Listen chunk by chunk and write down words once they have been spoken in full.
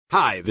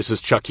Hi, this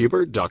is Chuck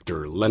Huber,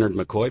 Dr. Leonard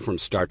McCoy from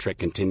Star Trek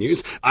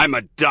Continues. I'm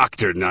a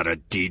doctor, not a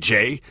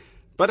DJ.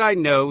 But I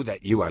know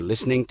that you are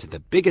listening to the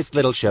biggest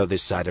little show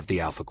this side of the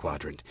Alpha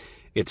Quadrant.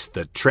 It's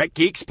the Trek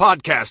Geeks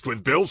Podcast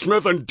with Bill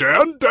Smith and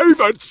Dan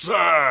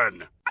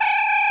Davidson.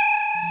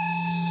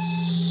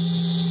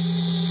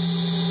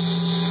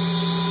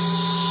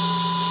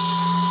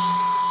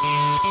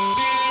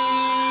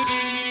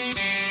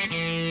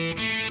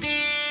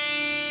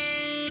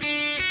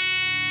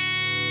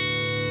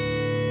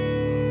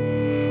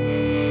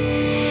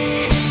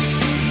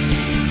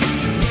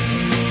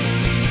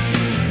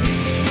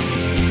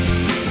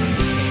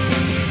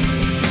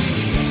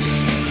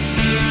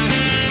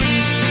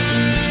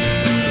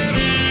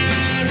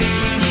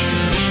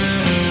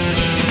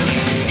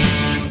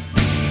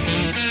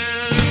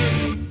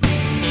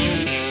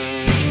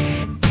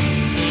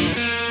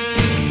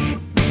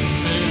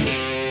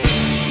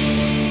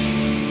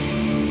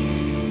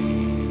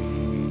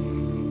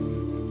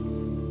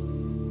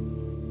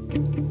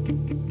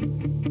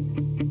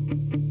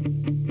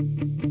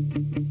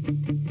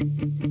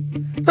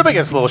 The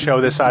biggest little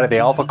show this side of the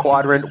Alpha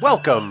Quadrant.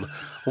 Welcome,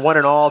 one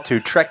and all, to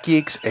Trek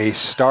Geeks, a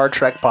Star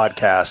Trek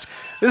podcast.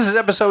 This is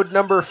episode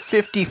number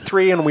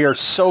 53, and we are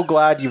so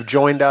glad you've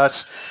joined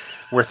us.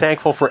 We're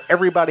thankful for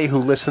everybody who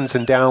listens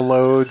and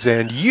downloads,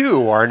 and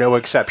you are no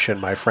exception,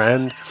 my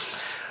friend.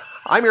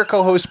 I'm your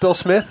co-host, Bill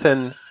Smith,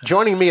 and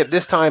joining me at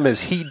this time,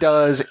 as he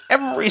does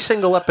every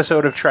single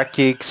episode of Trek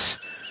Geeks,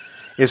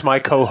 is my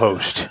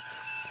co-host.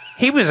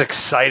 He was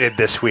excited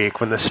this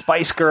week when the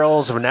Spice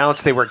Girls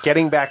announced they were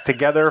getting back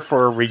together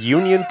for a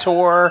reunion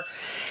tour.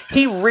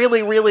 He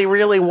really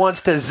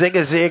wants to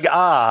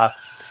zig-a-zig-ah.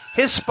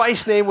 His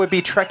Spice name would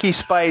be Trekkie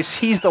Spice.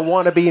 He's the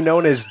wannabe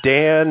known as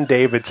Dan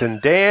Davidson.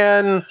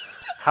 Dan,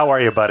 how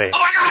are you, buddy? Oh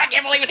my God, I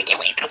can't believe it. I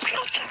can't wait.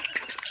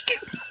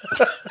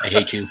 I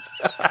hate you.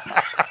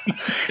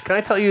 Can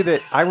I tell you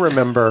that I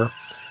remember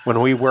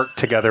when we worked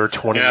together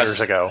 20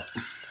 years ago?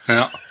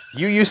 Yeah.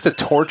 You used to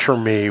torture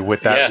me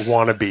with that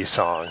wannabe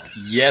song.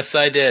 Yes,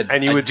 I did.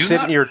 And you would sit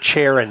in your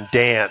chair and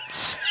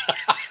dance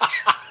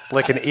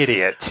like an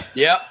idiot.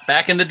 Yep,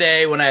 back in the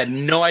day when I had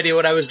no idea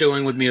what I was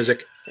doing with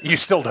music. You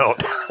still don't.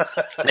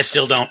 I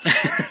still don't.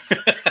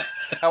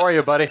 How are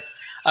you, buddy?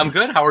 I'm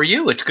good. How are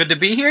you? It's good to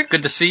be here.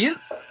 Good to see you.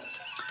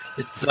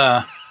 It's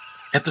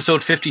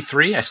episode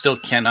 53. I still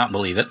cannot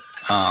believe it.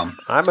 I'm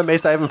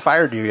amazed I haven't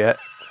fired you yet.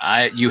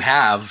 You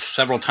have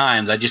several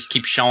times. I just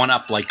keep showing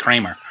up like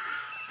Kramer.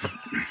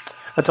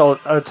 It's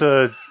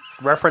a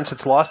reference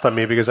that's lost on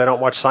me because I don't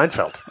watch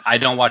Seinfeld. I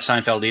don't watch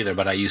Seinfeld either,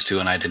 but I used to,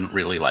 and I didn't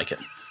really like it.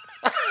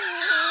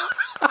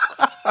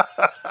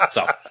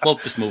 So we'll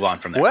just move on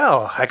from there.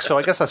 Well, so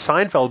I guess a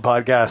Seinfeld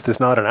podcast is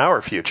not in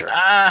our future.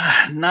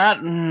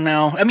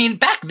 No. I mean,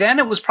 back then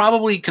it was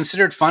probably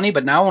considered funny,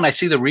 but now when I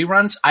see the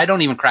reruns, I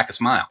don't even crack a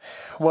smile.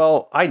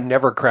 Well, I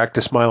never cracked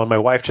a smile, and my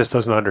wife just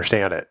doesn't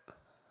understand it.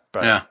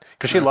 But, yeah.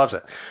 Because she loves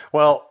it.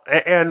 Well,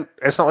 and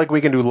it's not like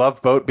we can do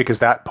Love Boat because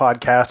that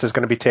podcast is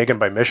going to be taken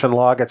by Mission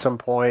Log at some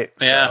point.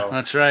 Yeah,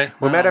 that's right.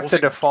 We might have to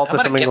default to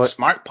something like like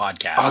Smart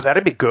podcast. Oh,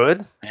 that'd be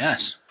good.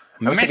 Yes.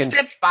 Missed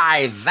it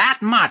by that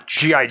much.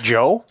 G.I.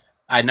 Joe?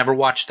 I never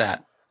watched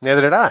that.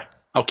 Neither did I.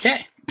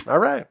 Okay. All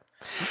right.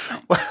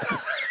 Wow.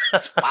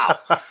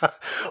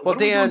 Well,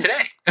 Dan, are we doing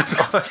today?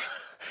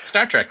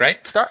 Star Trek, right?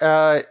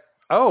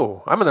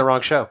 I'm in the wrong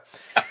show.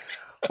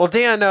 Well,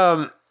 Dan,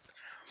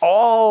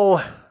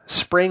 all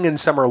spring and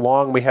summer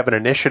long, we have an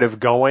initiative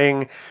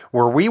going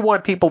where we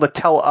want people to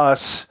tell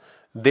us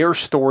their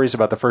stories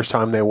about the first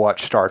time they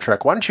watched Star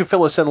Trek. Why don't you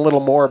fill us in a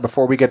little more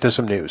before we get to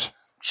some news?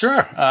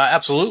 Sure,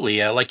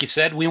 absolutely. Like you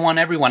said, we want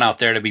everyone out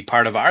there to be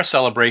part of our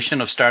celebration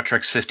of Star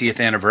Trek's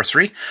 50th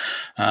anniversary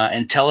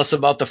and tell us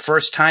about the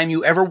first time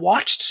you ever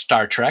watched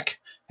Star Trek.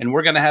 And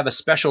we're going to have a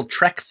special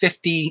Trek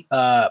 50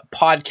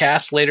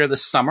 podcast later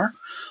this summer.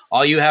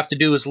 All you have to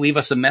do is leave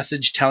us a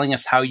message telling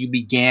us how you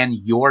began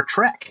your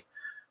Trek.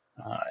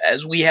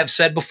 As we have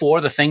said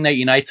before, the thing that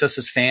unites us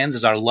as fans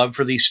is our love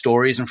for these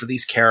stories and for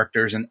these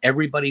characters, and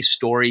everybody's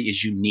story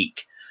is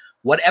unique.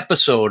 What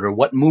episode or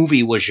what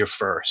movie was your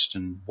first,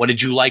 and what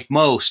did you like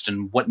most,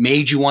 and what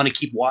made you want to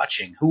keep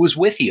watching? Who was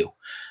with you,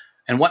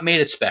 and what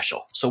made it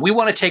special? So we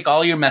want to take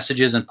all your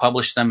messages and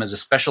publish them as a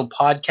special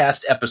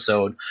podcast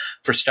episode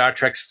for Star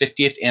Trek's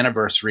 50th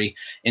anniversary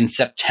in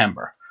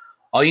September.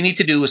 All you need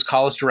to do is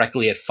call us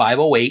directly at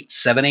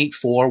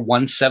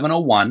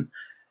 508-784-1701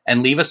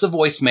 and leave us a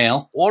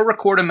voicemail or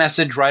record a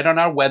message right on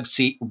our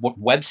website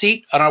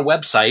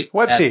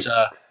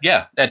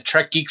at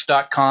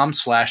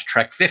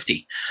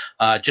trekgeeks.com/trek50.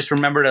 Just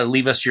remember to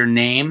leave us your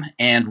name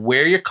and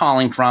where you're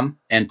calling from,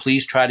 and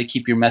please try to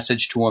keep your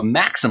message to a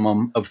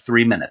maximum of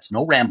 3 minutes.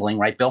 No rambling,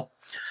 right, Bill?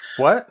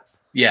 What?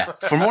 Yeah.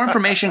 For more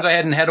information, go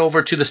ahead and head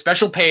over to the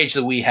special page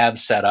that we have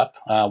set up.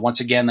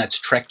 Once again,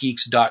 that's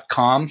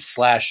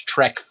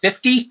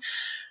trekgeeks.com/trek50.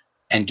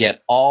 And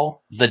get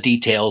all the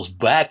details.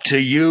 Back to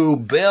you,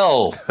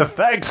 Bill.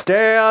 Thanks,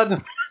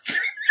 Dan.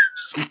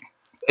 I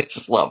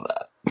just love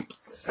that.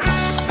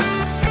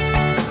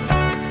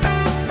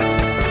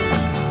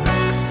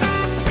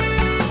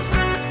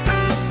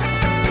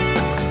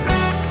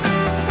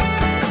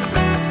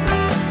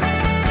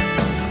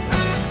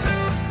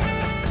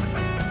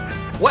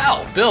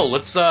 Bill,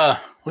 let's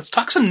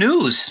talk some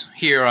news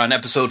here on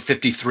episode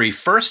 53.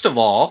 First of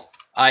all,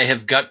 I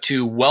have got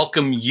to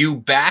welcome you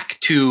back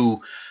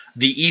to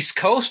the East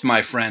Coast,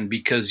 my friend,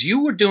 because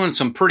you were doing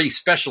some pretty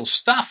special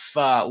stuff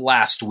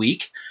last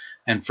week.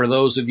 And for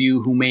those of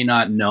you who may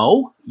not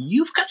know,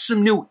 you've got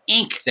some new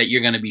ink that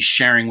you're going to be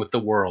sharing with the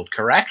world,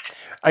 correct?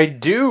 I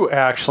do,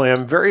 actually.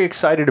 I'm very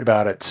excited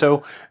about it.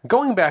 So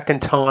going back in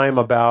time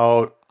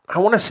about, I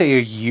want to say a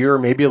year,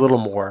 maybe a little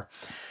more,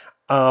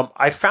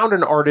 I found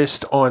an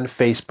artist on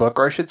Facebook,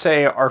 or I should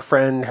say our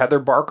friend Heather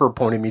Barker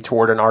pointed me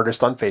toward an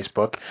artist on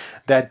Facebook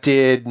that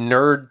did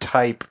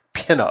nerd-type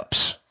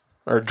pinups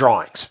or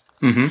drawings.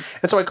 Mm-hmm.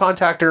 And so I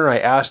contacted her and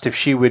I asked if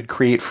she would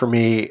create for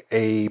me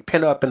a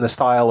pinup in the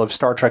style of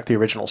Star Trek, the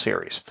original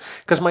series,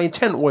 because my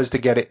intent was to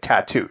get it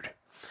tattooed.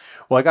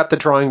 Well, I got the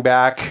drawing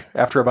back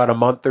after about a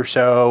month or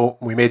so.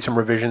 We made some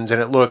revisions and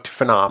it looked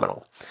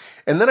phenomenal.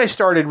 And then I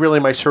started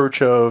really my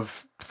search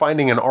of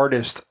finding an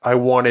artist I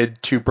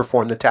wanted to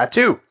perform the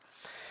tattoo.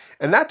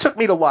 And that took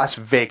me to Las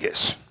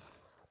Vegas.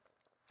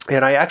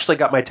 And I actually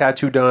got my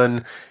tattoo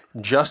done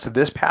just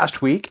this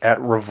past week at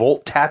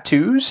Revolt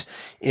Tattoos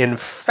in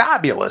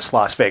fabulous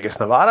Las Vegas,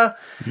 Nevada,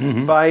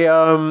 by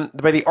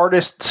the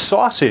artist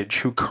Sausage,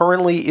 who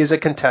currently is a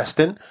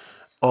contestant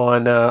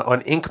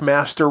on Ink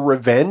Master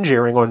Revenge,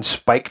 airing on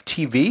Spike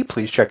TV.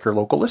 Please check your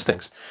local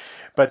listings.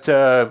 But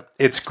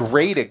it's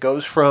great. It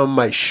goes from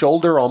my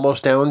shoulder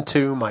almost down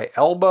to my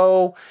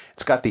elbow.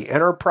 It's got the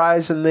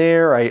Enterprise in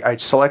there. I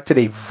selected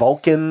a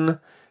Vulcan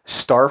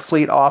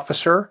Starfleet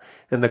officer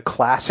in the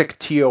classic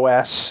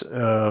TOS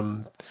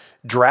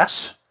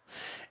dress,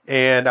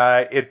 and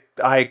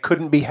I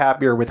couldn't be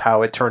happier with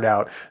how it turned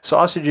out.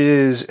 Sausage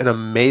is an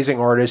amazing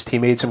artist. He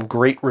made some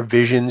great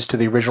revisions to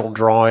the original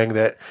drawing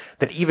that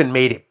even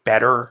made it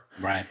better.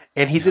 Right.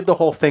 And he did the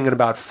whole thing in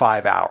about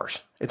 5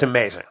 hours. It's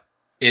amazing.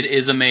 It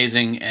is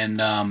amazing, and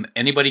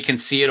anybody can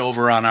see it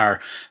over on our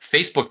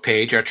Facebook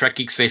page, our Trek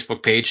Geeks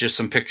Facebook page. Just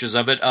some pictures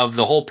of it, of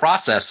the whole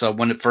process of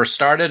when it first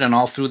started and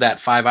all through that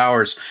 5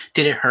 hours.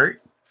 Did it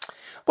hurt?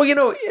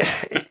 Well,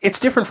 it's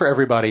different for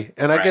everybody,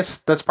 and I guess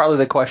that's probably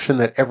the question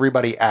that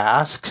everybody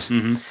asks.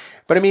 Mm-hmm.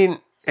 But I mean,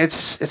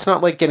 it's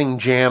not like getting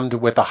jammed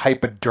with a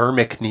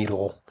hypodermic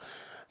needle,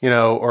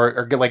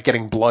 or like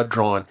getting blood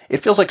drawn. It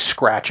feels like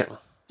scratching.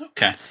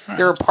 Okay.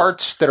 There are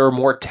parts that are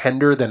more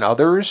tender than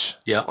others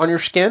on your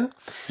skin,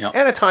 and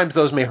at times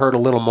those may hurt a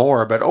little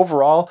more. But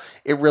overall,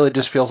 it really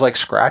just feels like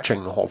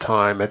scratching the whole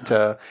time. It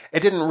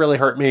didn't really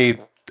hurt me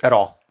at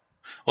all.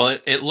 Well,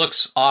 it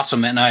looks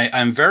awesome, and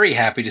I'm very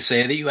happy to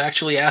say that you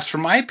actually asked for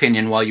my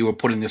opinion while you were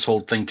putting this whole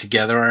thing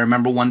together. I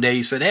remember one day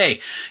you said, hey,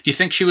 do you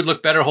think she would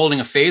look better holding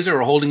a phaser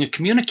or holding a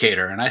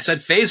communicator? And I said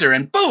phaser,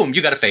 and boom,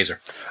 you got a phaser.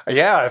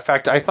 Yeah, in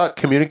fact, I thought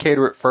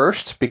communicator at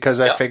first because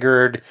I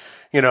figured,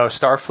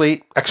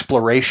 Starfleet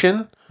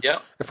exploration. Yeah.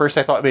 At first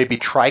I thought maybe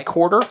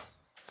tricorder,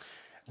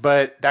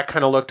 but that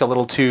kind of looked a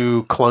little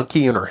too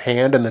clunky in her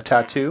hand in the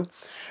tattoo.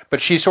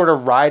 But she's sort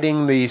of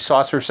riding the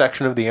saucer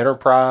section of the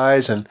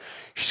Enterprise, and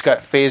she's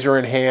got phaser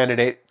in hand,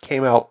 and it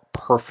came out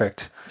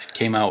perfect. It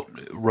came out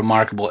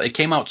remarkable. It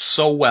came out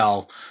so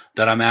well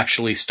that I'm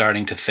actually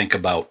starting to think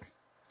about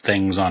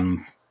things on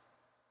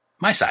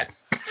my side.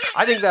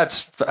 I think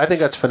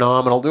that's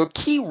phenomenal. The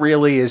key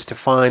really is to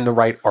find the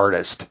right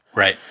artist.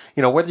 Right.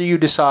 Whether you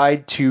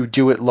decide to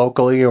do it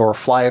locally or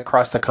fly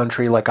across the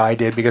country like I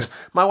did, because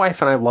my wife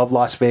and I love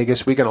Las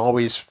Vegas. We can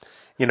always,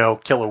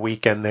 kill a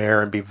weekend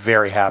there and be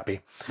very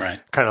happy. Right.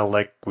 Kind of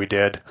like we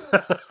did.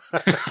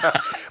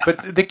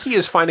 But the key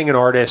is finding an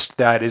artist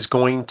that is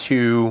going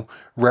to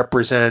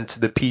represent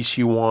the piece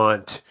you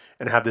want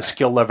and have the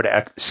skill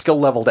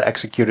level to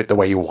execute it the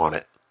way you want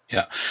it.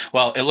 Yeah.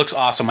 Well, it looks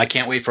awesome. I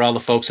can't wait for all the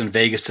folks in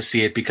Vegas to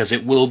see it because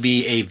it will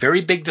be a very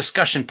big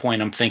discussion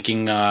point, I'm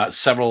thinking,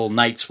 several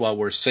nights while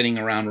we're sitting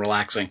around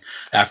relaxing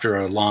after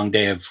a long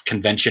day of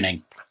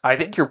conventioning. I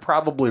think you're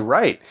probably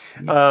right.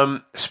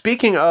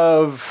 Speaking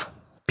of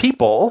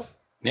people...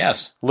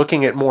 Yes.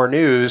 Looking at more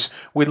news,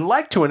 we'd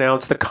like to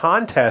announce the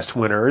contest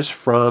winners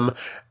from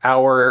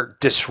our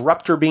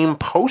Disruptor Beam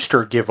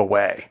poster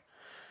giveaway.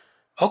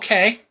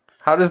 Okay.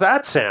 How does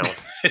that sound?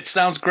 It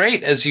sounds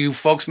great. As you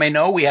folks may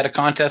know, we had a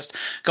contest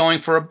going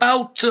for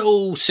about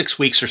 6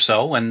 weeks or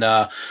so, and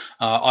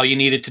all you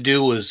needed to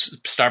do was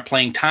start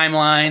playing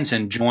timelines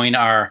and join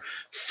our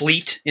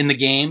fleet in the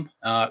game.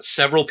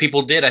 Several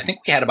people did. I think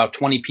we had about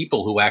 20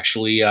 people who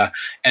actually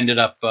ended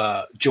up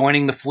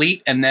joining the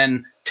fleet and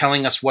then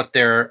telling us what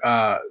their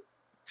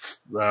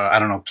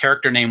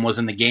character name was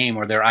in the game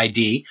or their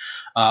ID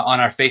on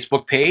our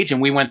Facebook page.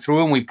 And we went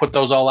through and we put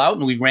those all out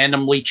and we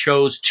randomly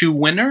chose 2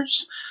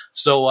 winners.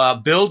 So,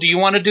 Bill, do you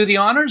want to do the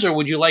honors or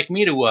would you like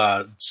me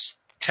to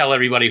tell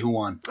everybody who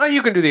won?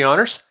 You can do the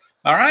honors.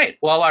 All right.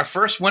 Well, our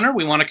first winner,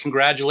 we want to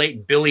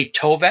congratulate Billy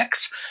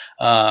Tovex.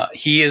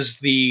 He is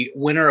the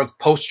winner of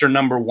poster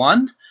number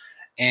 1.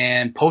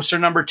 And poster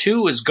number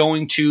 2 is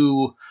going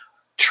to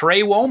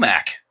Trey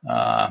Womack.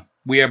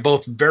 We are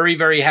both very,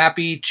 very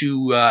happy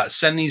to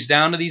send these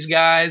down to these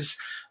guys.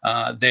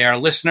 They are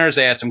listeners.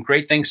 They had some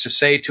great things to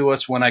say to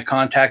us when I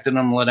contacted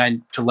them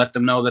to let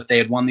them know that they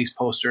had won these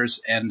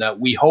posters. And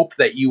we hope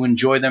that you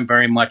enjoy them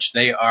very much.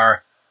 They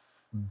are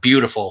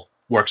beautiful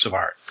works of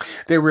art.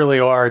 They really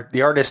are.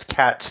 The artist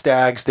Kat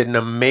Staggs did an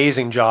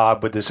amazing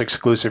job with this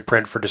exclusive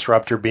print for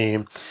Disruptor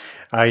Beam.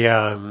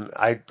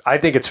 I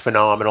think it's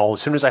phenomenal.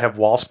 As soon as I have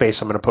wall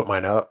space, I'm going to put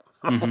mine up.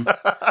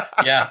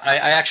 Yeah,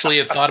 I actually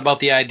have thought about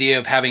the idea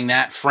of having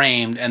that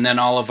framed and then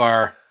all of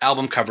our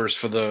album covers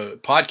for the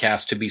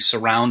podcast to be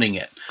surrounding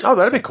it. Oh,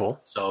 that'd be cool.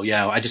 So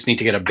yeah, I just need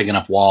to get a big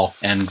enough wall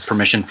and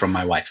permission from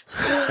my wife.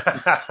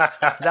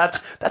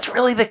 That's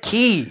really the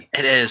key.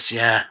 It is,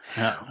 yeah.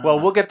 Well,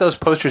 we'll get those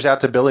posters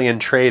out to Billy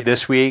and Trey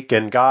this week.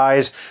 And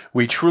guys,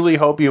 we truly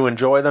hope you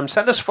enjoy them.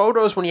 Send us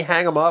photos when you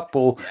hang them up.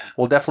 We'll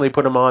definitely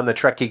put them on the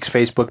Trek Geeks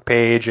Facebook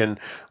page, and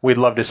we'd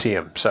love to see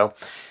them. So,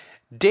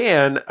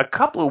 Dan, a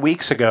couple of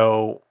weeks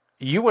ago,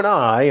 you and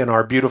I and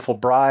our beautiful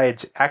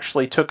brides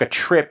actually took a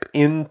trip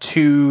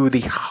into the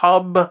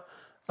hub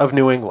of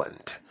New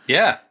England.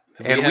 Yeah.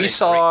 And we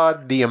saw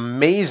the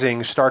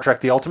amazing Star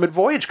Trek The Ultimate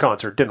Voyage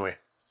concert, didn't we?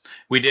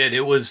 We did.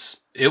 It was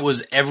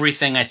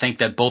everything I think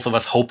that both of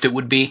us hoped it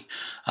would be.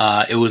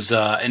 It was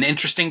an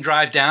interesting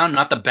drive down,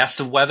 not the best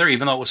of weather,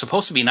 even though it was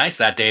supposed to be nice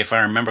that day, if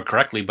I remember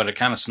correctly, but it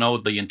kind of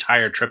snowed the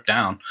entire trip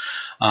down.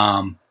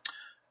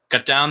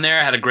 Got down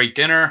there, had a great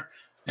dinner,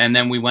 and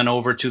then we went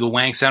over to the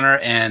Wang Center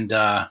and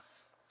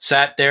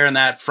sat there in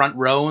that front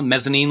row,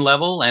 mezzanine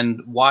level,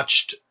 and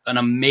watched an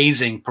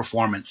amazing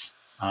performance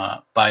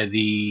by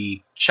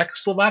the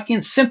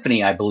Czechoslovakian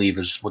Symphony, I believe,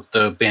 is what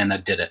the band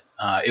that did it.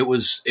 It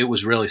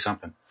was really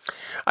something.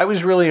 I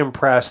was really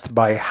impressed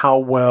by how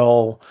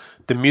well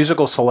the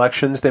musical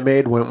selections they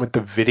made went with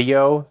the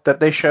video that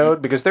they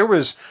showed, because there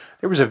was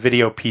a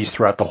video piece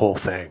throughout the whole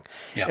thing.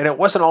 Yeah. And it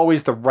wasn't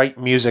always the right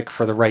music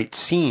for the right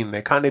scene.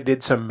 They kind of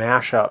did some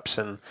mashups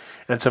and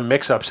some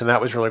mix-ups, and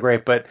that was really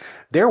great. But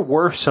there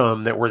were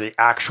some that were the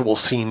actual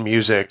scene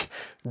music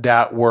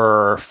that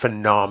were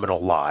phenomenal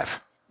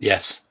live.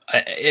 Yes.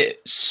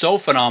 It's so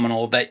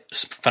phenomenal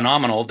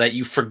that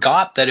you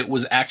forgot that it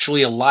was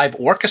actually a live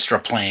orchestra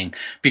playing,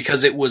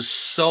 because it was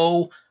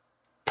so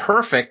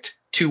perfect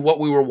to what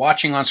we were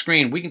watching on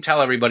screen. We can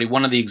tell everybody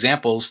one of the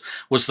examples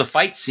was the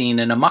fight scene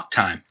in Amok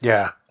Time.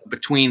 Yeah.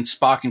 Between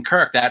Spock and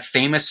Kirk, that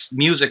famous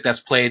music that's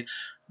played.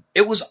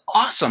 It was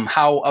awesome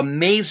how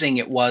amazing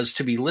it was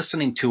to be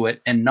listening to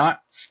it and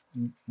not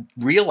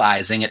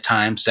realizing at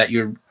times that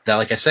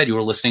like I said, you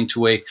were listening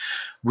to a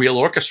real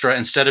orchestra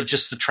instead of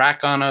just the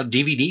track on a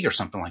DVD or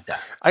something like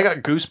that. I got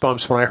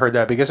goosebumps when I heard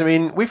that, because, I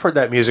mean, we've heard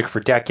that music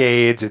for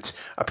decades. It's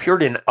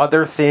appeared in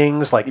other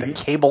things like The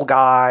Cable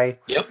Guy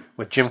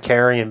with Jim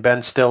Carrey and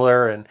Ben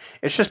Stiller, and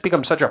it's just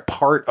become such a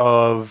part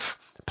of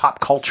pop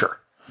culture.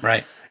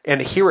 Right.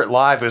 And to hear it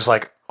live, it was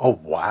like, oh,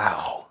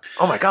 wow.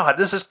 Oh, my God,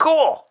 this is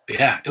cool.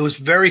 Yeah, it was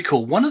very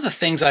cool. One of the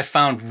things I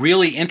found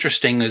really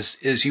interesting is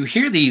you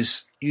hear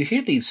these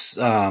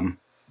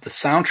the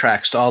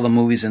soundtracks to all the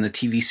movies and the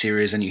TV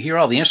series, and you hear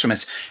all the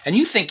instruments, and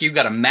you think you've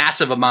got a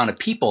massive amount of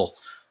people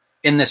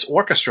in this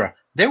orchestra.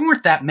 There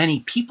weren't that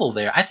many people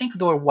there. I think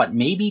there were,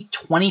 maybe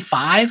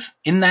 25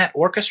 in that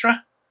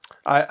orchestra?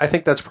 I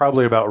think that's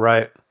probably about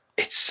right.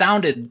 It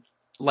sounded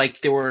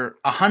like there were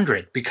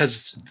 100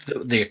 because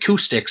the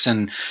acoustics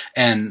and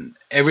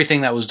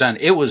everything that was done.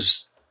 It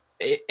was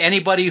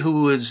anybody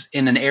who is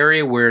in an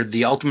area where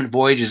the Ultimate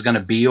Voyage is going to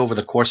be over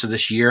the course of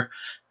this year,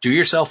 do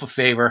yourself a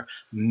favor,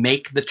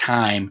 make the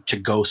time to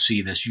go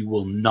see this. You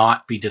will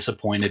not be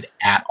disappointed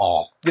at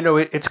all. You know,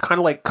 it's kind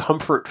of like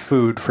comfort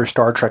food for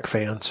Star Trek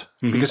fans.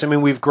 Because, I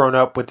mean, we've grown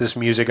up with this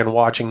music and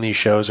watching these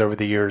shows over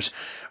the years.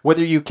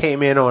 Whether you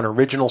came in on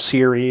original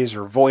series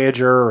or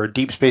Voyager or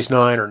Deep Space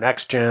Nine or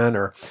Next Gen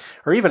or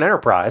even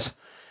Enterprise,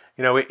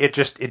 you know,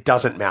 it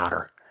doesn't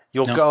matter.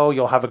 You'll go,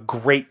 you'll have a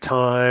great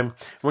time.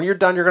 When you're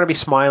done, you're going to be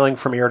smiling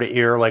from ear to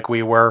ear like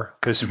we were,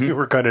 because we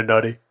were kind of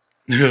nutty.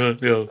 Yeah,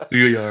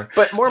 we are.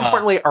 But more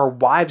importantly, our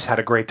wives had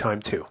a great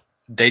time too.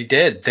 They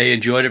did. They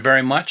enjoyed it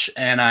very much,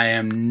 and I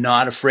am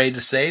not afraid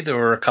to say there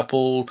were a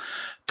couple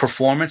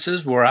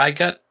performances where I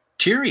got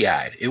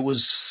teary-eyed. It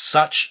was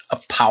such a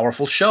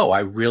powerful show.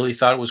 I really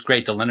thought it was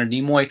great. The Leonard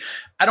Nimoy,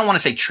 I don't want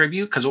to say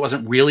tribute because it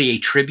wasn't really a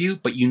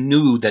tribute, but you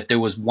knew that there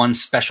was one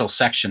special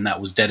section that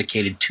was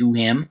dedicated to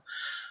him.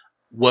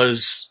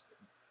 Was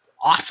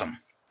awesome.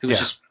 It was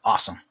just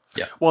awesome.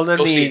 Yeah. Well, then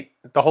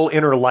the whole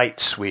Inner Light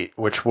suite,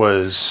 which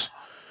was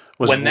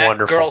when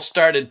wonderful. That girl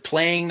started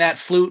playing that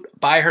flute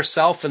by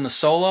herself in the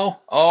solo,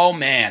 oh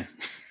man.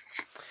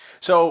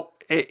 So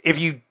if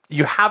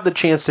you have the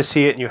chance to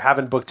see it and you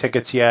haven't booked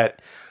tickets yet,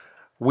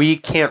 we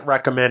can't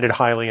recommend it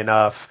highly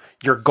enough.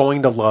 You're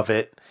going to love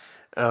it,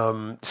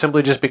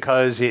 simply just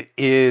because it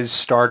is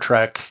Star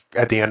Trek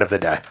at the end of the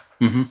day.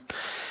 Mm-hmm.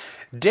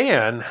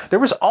 Dan, there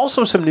was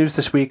also some news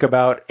this week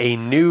about a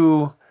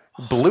new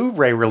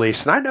Blu-ray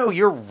release, and I know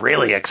you're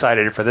really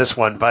excited for this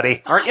one,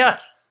 buddy, aren't you?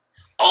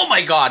 Oh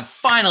my God,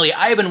 finally.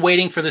 I have been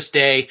waiting for this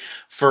day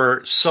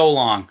for so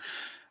long.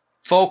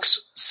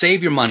 Folks,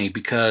 save your money,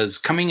 because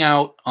coming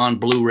out on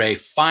Blu-ray,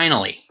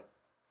 finally,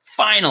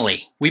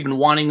 finally, we've been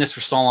wanting this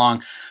for so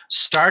long.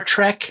 Star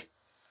Trek,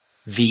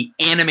 the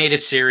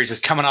animated series, is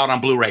coming out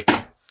on Blu-ray.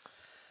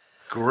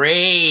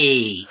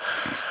 Great.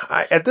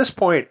 At this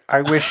point,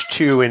 I wish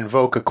to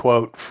invoke a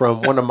quote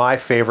from one of my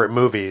favorite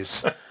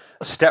movies,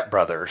 Step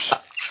Brothers,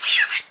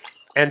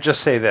 and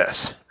just say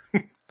this.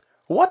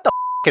 What the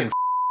f***ing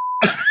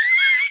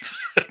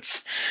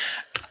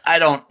I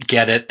don't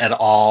get it at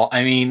all.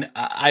 I mean,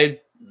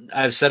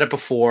 I've said it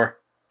before.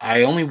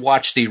 I only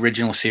watched the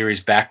original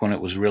series back when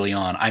it was really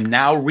on. I'm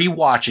now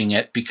rewatching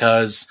it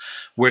because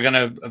we're going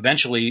to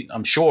eventually,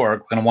 I'm sure,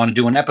 going to want to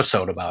do an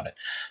episode about it.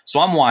 So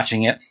I'm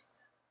watching it,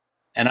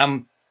 and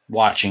I'm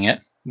watching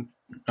it.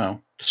 The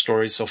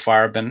stories so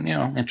far have been,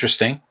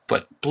 interesting.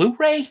 But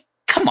Blu-ray?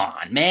 Come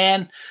on,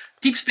 man.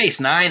 Deep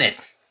Space Nine it.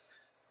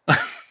 I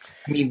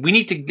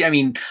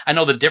mean, I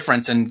know the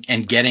difference in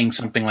getting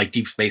something like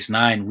Deep Space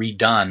Nine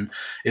redone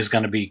is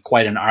going to be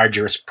quite an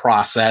arduous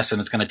process, and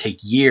it's going to take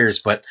years,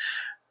 but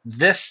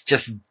this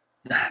just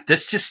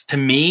to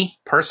me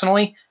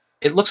personally,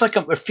 it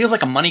feels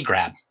like a money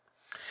grab.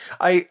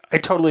 I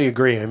totally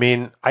agree. I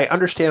mean, I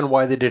understand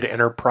why they did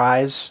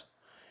Enterprise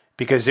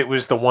because it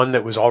was the one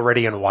that was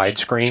already in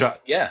widescreen. Sure.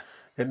 Yeah.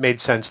 It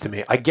made sense to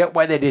me. I get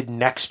why they did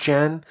Next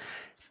Gen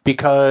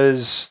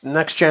because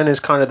Next Gen is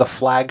kind of the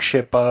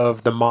flagship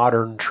of the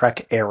modern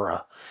Trek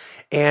era.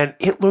 And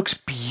it looks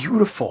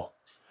beautiful.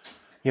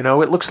 It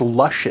looks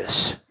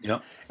luscious.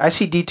 Yep. I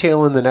see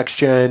detail in the Next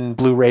Gen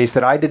Blu-rays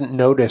that I didn't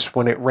notice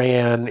when it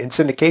ran in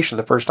syndication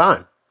the first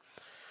time.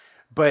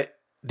 But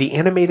the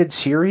animated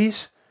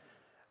series,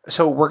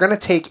 so we're going to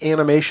take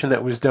animation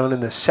that was done in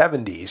the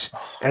 70s,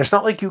 and it's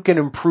not like you can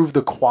improve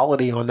the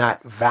quality on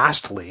that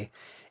vastly,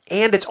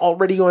 and it's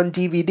already on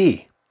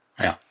DVD.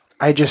 Yeah.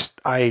 I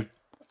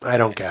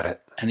don't get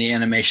it. And the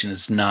animation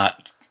is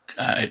not,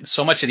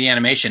 so much of the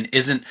animation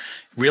isn't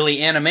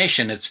really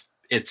animation. It's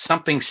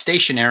something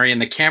stationary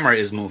and the camera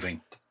is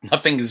moving.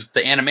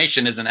 The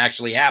animation isn't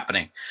actually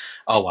happening.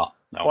 Oh, well.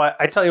 No. Well,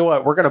 I tell you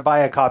what, we're going to buy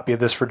a copy of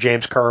this for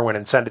James Kerwin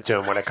and send it to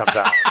him when it comes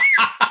out.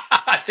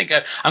 I think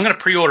I'm going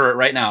to pre-order it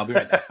right now. I'll be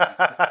right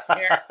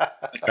there.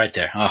 Right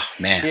there. Oh,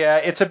 man. Yeah,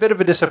 it's a bit of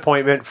a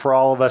disappointment for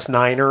all of us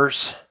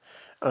Niners.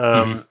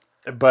 But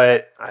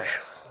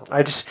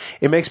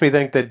it makes me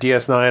think that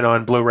DS9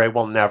 on Blu-ray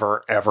will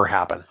never, ever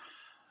happen.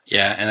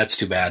 Yeah, and that's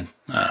too bad.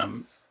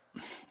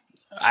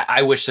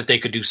 I wish that they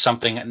could do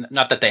something,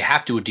 not that they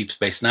have to with Deep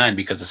Space Nine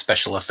because the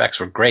special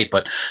effects were great,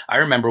 but I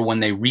remember when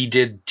they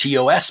redid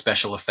TOS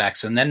special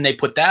effects and then they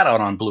put that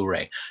out on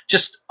Blu-ray.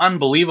 Just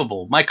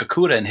unbelievable. Mike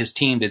Okuda and his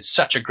team did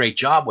such a great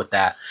job with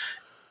that.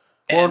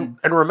 And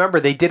remember,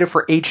 they did it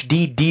for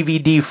HD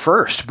DVD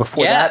first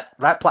before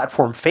that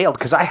platform failed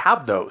because I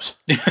have those.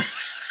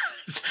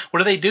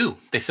 What do?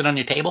 They sit on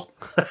your table?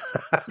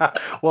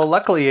 Well,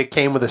 luckily it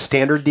came with a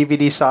standard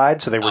DVD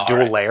side, so they were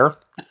dual layer.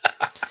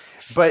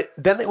 But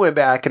then they went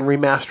back and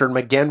remastered them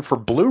again for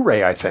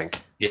Blu-ray, I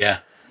think. Yeah.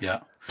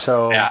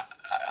 So yeah,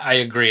 I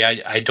agree.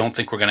 I don't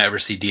think we're going to ever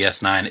see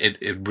DS9.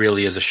 It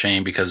really is a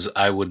shame because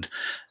I would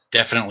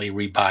definitely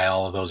rebuy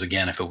all of those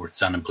again if it were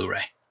done in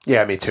Blu-ray.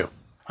 Yeah, me too.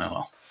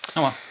 Oh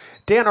well.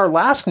 Dan, our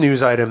last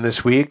news item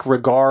this week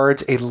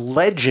regards a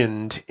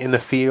legend in the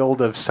field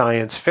of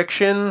science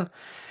fiction.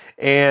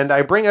 And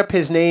I bring up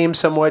his name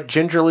somewhat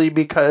gingerly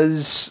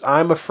because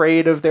I'm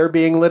afraid of there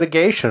being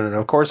litigation. And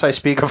of course, I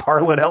speak of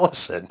Harlan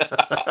Ellison.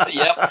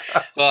 Yep.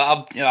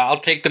 Well, I'll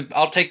take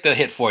the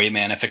hit for you,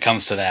 man, if it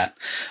comes to that.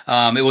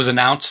 It was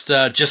announced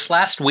just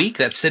last week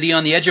that City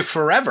on the Edge of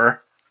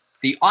Forever,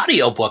 the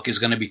audiobook, is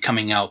going to be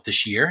coming out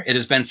this year. It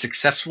has been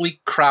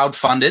successfully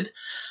crowdfunded.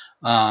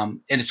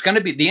 And it's going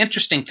to be, the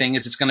interesting thing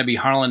is it's going to be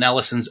Harlan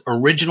Ellison's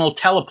original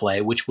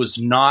teleplay, which was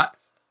not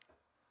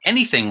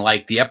anything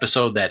like the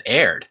episode that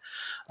aired.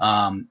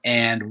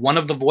 And one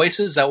of the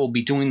voices that will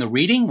be doing the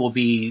reading will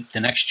be the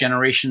next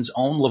generation's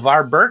own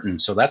LeVar Burton.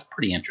 So that's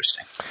pretty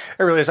interesting.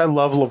 It really is. I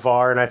love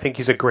LeVar, and I think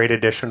he's a great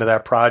addition to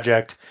that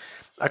project.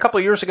 A couple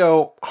of years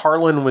ago,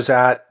 Harlan was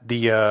at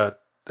the at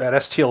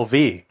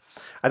STLV,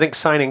 I think,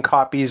 signing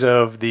copies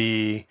of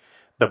the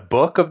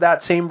book of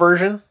that same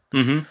version.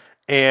 Mm-hmm.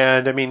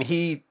 And, I mean,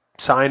 he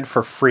signed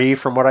for free,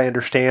 from what I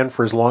understand,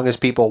 for as long as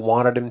people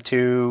wanted him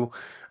to.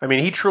 I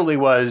mean, he truly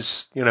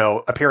was,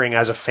 appearing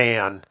as a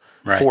fan.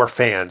 Right. For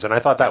fans, and I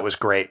thought that was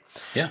great.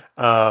 Yeah.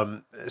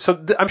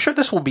 So I'm sure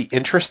this will be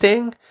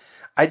interesting.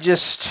 I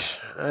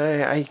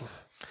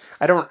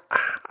don't.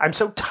 I'm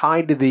so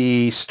tied to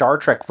the Star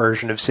Trek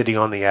version of City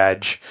on the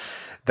Edge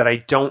that I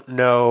don't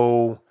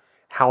know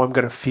how I'm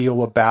going to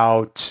feel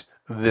about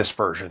this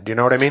version. Do you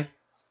know what I mean?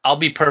 I'll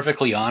be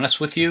perfectly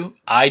honest with you.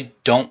 I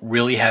don't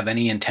really have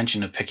any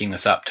intention of picking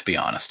this up, to be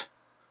honest.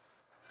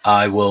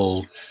 I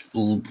will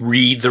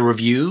read the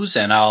reviews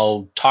and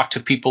I'll talk to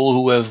people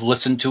who have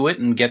listened to it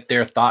and get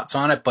their thoughts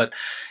on it, but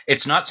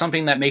it's not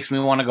something that makes me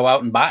want to go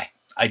out and buy.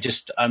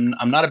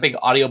 I'm not a big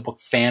audiobook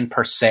fan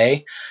per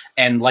se.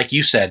 And like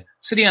you said,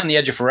 City on the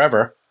Edge of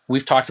Forever,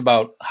 we've talked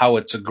about how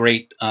it's a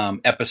great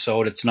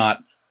episode. It's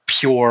not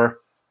pure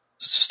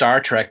Star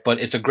Trek,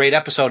 but it's a great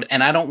episode.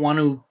 And I don't want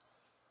to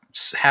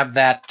have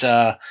that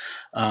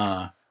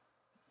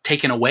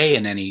taken away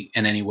in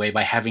any way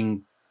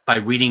by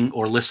reading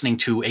or listening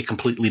to a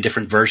completely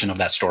different version of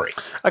that story.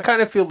 I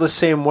kind of feel the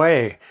same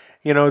way.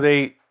 You know,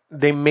 they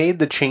made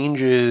the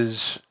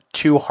changes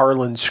to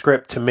Harlan's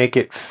script to make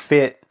it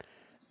fit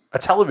a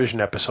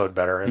television episode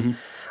better. And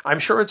I'm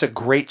sure it's a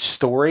great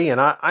story, and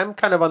I'm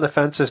kind of on the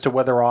fence as to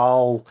whether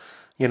I'll,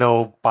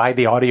 buy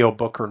the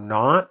audiobook or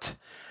not.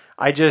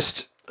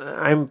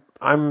 I'm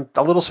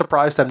a little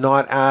surprised I'm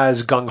not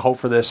as gung-ho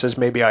for this as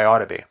maybe I ought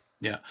to be.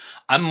 Yeah.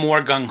 I'm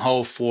more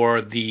gung-ho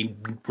for the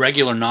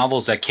regular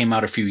novels that came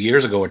out a few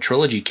years ago. A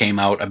trilogy came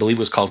out, I believe it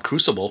was called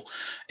Crucible,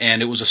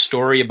 and it was a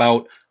story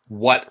about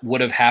what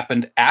would have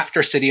happened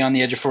after City on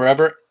the Edge of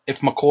Forever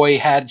if McCoy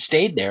had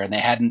stayed there and they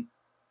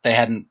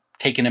hadn't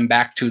taken him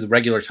back to the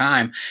regular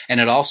time. And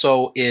it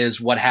also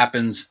is what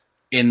happens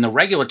in the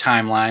regular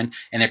timeline,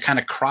 and they're kind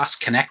of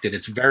cross-connected.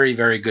 It's very,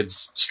 very good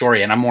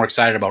story, and I'm more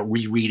excited about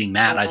rereading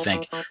that, I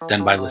think,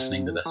 than by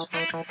listening to this.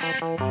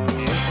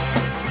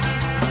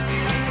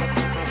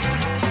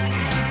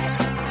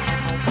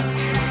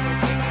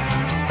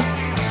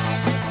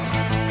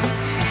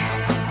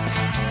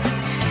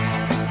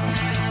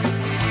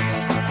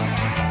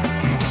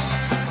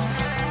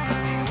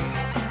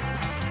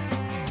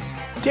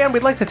 Dan,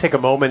 we'd like to take a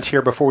moment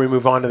here before we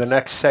move on to the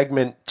next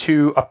segment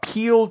to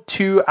appeal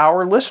to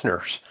our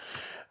listeners.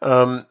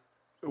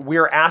 We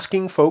are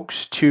asking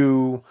folks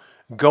to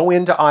go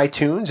into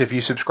iTunes if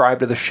you subscribe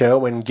to the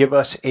show and give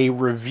us a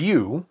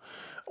review,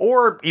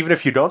 or even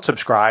if you don't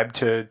subscribe,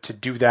 to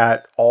do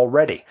that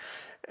already.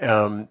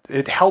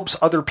 It helps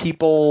other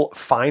people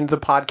find the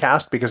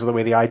podcast because of the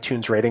way the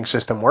iTunes rating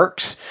system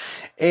works.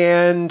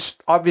 And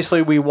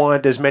obviously we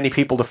want as many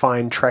people to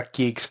find Trek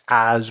Geeks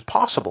as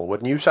possible,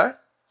 wouldn't you say?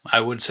 I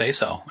would say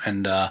so.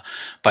 And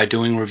by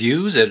doing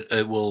reviews,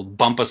 it will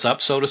bump us up,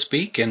 so to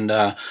speak. And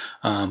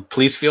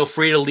please feel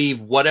free to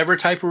leave whatever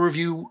type of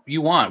review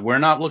you want. We're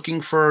not looking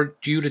for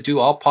you to do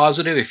all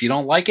positive. If you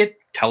don't like it,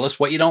 tell us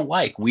what you don't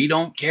like. We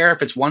don't care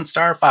if it's 1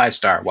 star, 5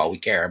 star. Well, we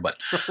care, but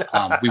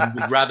we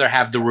would rather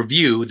have the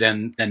review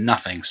than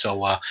nothing.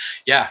 So,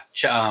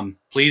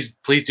 please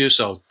do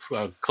so.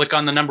 Click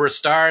on the number of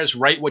stars,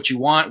 write what you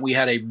want. We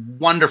had a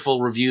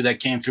wonderful review that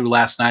came through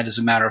last night, as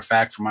a matter of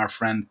fact, from our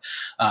friend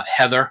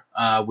Heather,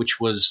 which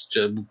was,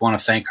 we want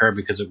to thank her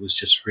because it was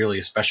just really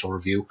a special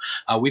review.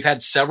 We've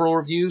had several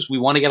reviews. We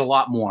want to get a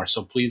lot more,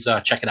 so please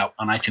check it out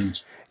on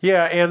iTunes.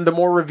 Yeah, and the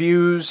more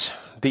reviews,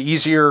 the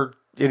easier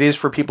it is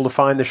for people to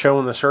find the show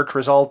in the search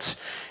results.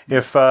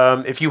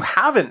 If you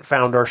haven't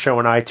found our show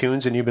in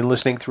iTunes and you've been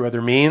listening through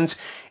other means,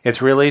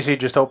 it's real easy.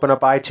 Just open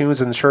up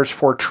iTunes and search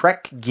for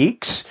Trek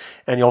Geeks,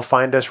 and you'll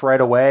find us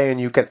right away.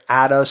 And you can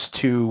add us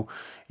to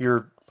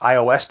your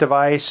iOS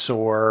device,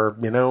 or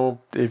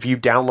if you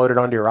download it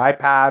onto your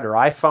iPad or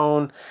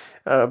iPhone,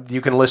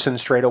 you can listen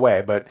straight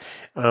away. But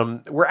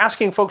we're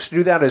asking folks to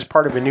do that as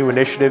part of a new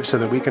initiative so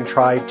that we can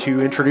try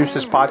to introduce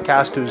this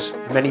podcast to as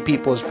many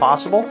people as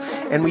possible.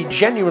 And we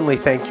genuinely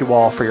thank you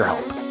all for your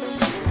help.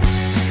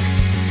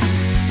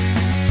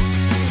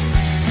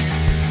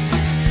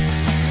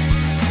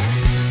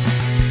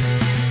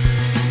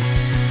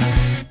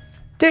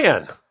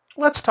 Dan,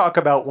 let's talk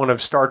about one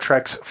of Star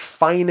Trek's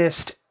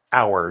finest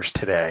hours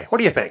today. What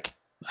do you think?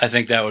 I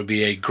think that would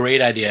be a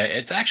great idea.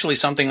 It's actually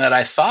something that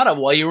I thought of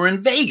while you were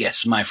in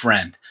Vegas, my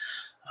friend.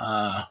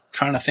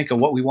 Trying to think of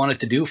what we wanted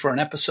to do for an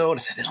episode. I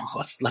said,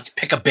 let's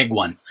pick a big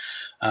one.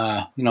 We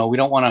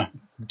don't want to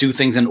do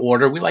things in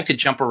order. We like to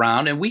jump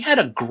around. And we had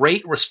a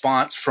great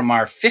response from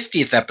our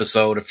 50th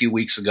episode a few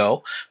weeks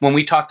ago when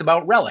we talked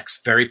about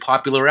relics. Very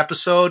popular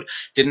episode.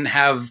 Didn't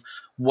have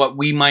what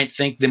we might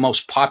think the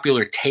most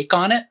popular take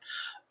on it.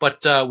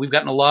 But we've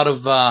gotten a lot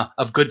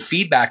of good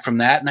feedback from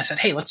that. And I said,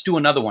 hey, let's do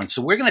another one.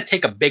 So we're going to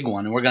take a big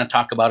one, and we're going to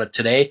talk about it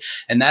today.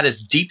 And that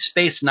is Deep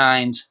Space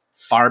Nine's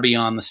Far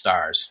Beyond the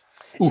Stars.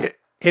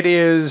 It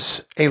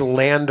is a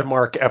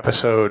landmark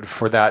episode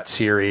for that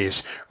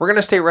series. We're going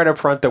to state right up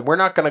front that we're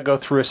not going to go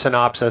through a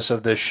synopsis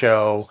of this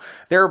show.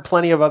 There are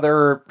plenty of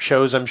other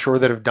shows, I'm sure,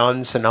 that have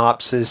done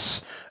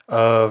synopsis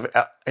of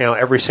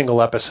every single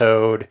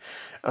episode.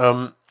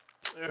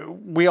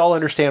 We all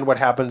understand what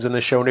happens in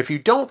the show. And if you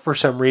don't, for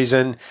some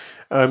reason,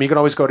 you can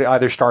always go to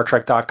either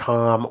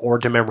StarTrek.com or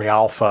to Memory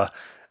Alpha,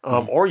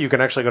 or you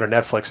can actually go to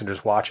Netflix and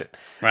just watch it.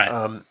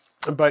 Right.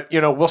 But,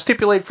 we'll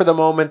stipulate for the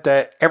moment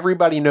that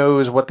everybody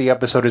knows what the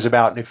episode is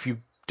about. And if you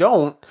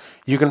don't,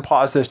 you can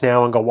pause this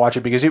now and go watch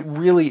it, because it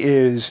really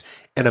is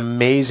an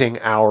amazing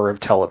hour of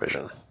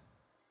television.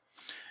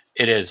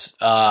 It is.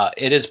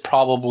 It is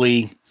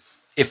probably,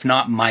 if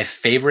not my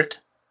favorite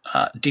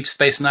Deep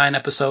Space Nine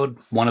episode,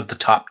 one of the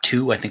top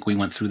 2. I think we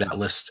went through that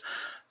list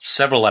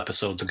several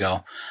episodes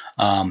ago.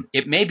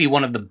 It may be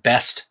one of the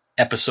best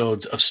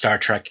episodes of Star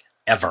Trek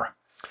ever.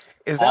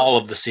 All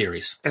of the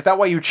series. Is that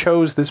why you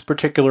chose this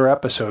particular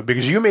episode?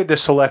 Because you made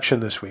this selection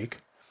this week.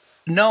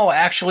 No,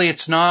 actually,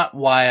 it's not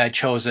why I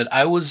chose it.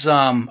 I was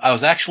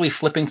actually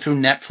flipping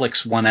through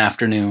Netflix one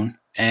afternoon,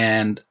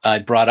 and I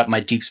brought up my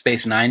Deep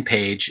Space Nine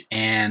page,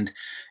 and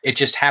it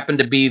just happened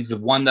to be the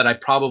one that I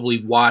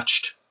probably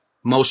watched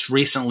most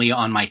recently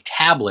on my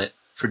tablet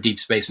for Deep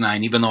Space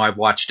Nine, even though I've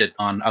watched it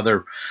on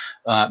other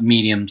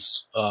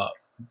mediums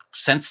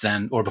since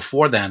then or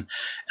before then.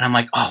 And I'm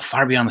like, oh,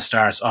 Far Beyond the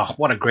Stars. Oh,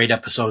 what a great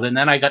episode. And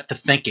then I got to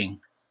thinking,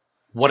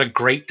 what a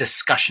great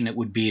discussion it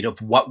would be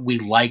of what we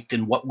liked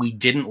and what we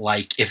didn't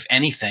like, if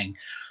anything,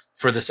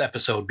 for this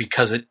episode,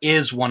 because it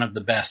is one of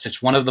the best.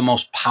 It's one of the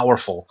most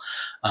powerful.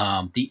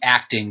 The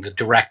acting, the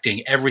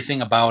directing,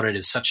 everything about it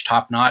is such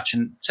top notch.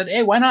 And said,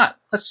 hey, why not?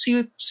 Let's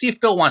see if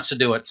Bill wants to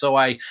do it. So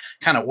I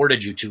kind of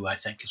ordered you to, I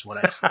think, is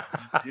what I said.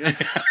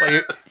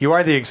 Well, you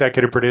are the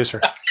executive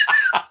producer.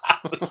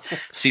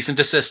 Cease and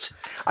desist.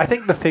 I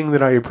think the thing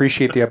that I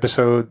appreciate the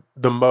episode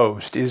the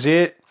most is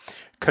it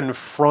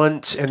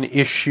confronts an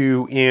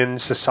issue in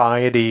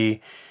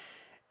society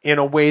in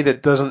a way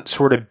that doesn't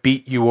sort of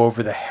beat you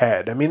over the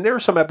head. I mean, there are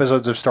some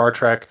episodes of Star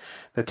Trek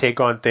that take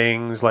on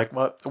things like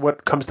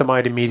what comes to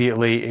mind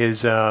immediately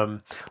is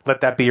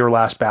Let That Be Your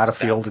Last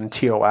Battlefield in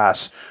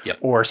TOS, yep.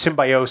 or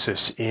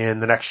Symbiosis in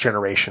The Next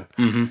Generation.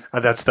 Mm-hmm.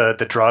 That's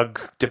the drug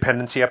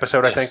dependency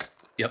episode, yes. I think.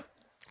 Yep.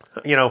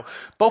 You know,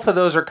 both of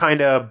those are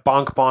kind of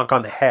bonk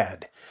on the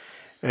head.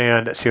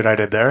 And see what I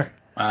did there?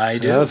 I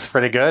do. That was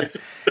pretty good.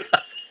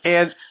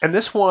 and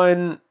this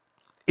one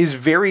is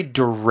very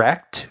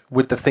direct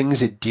with the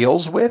things it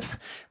deals with,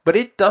 but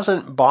it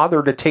doesn't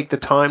bother to take the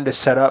time to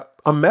set up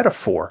a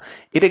metaphor.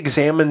 It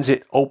examines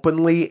it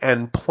openly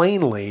and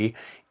plainly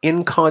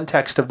in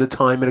context of the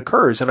time it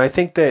occurs. And I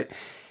think that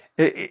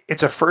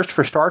it's a first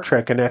for Star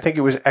Trek, and I think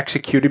it was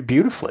executed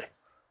beautifully.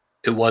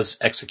 It was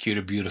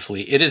executed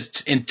beautifully. It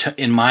is,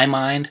 in my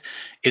mind,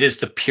 it is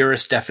the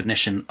purest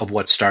definition of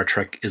what Star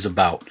Trek is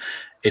about.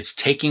 It's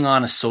taking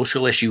on a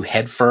social issue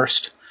head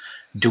first,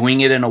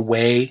 doing it in a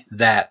way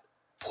that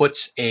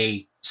puts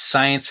a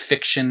science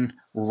fiction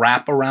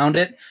wrap around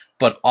it,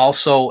 but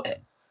also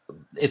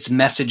its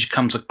message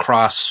comes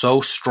across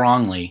so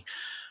strongly.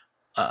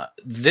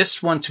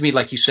 This one, to me,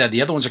 like you said,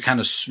 the other ones are kind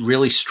of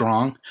really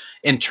strong.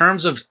 In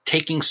terms of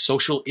taking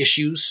social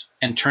issues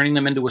and turning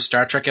them into a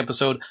Star Trek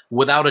episode,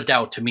 without a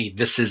doubt, to me,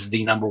 this is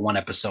the number one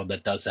episode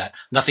that does that.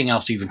 Nothing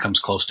else even comes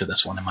close to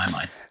this one in my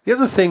mind. The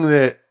other thing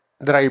that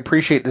I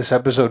appreciate this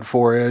episode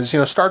for is,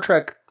 Star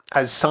Trek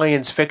as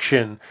science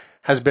fiction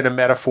has been a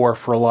metaphor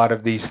for a lot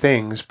of these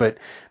things, but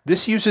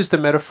this uses the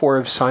metaphor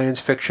of science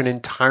fiction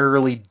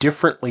entirely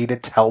differently to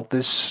tell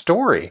this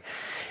story.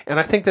 And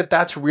I think that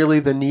that's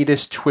really the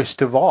neatest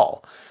twist of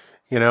all.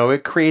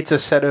 It creates a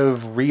set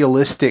of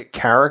realistic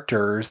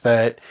characters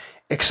that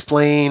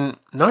explain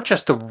not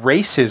just the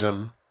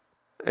racism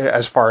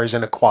as far as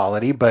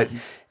inequality, but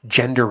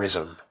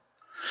genderism.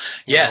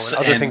 Yes.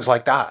 And other things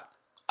like that.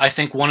 I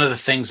think one of the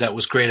things that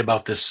was great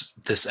about this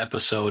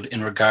episode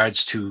in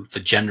regards to the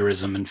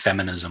genderism and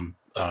feminism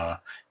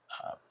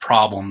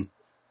problem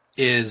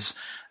is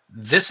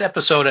this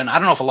episode, and I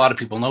don't know if a lot of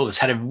people know this,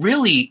 had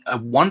a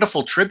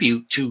wonderful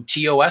tribute to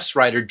TOS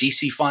writer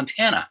DC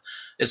Fontana,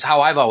 is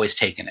how I've always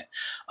taken it.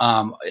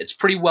 It's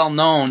pretty well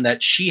known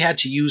that she had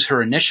to use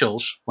her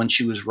initials when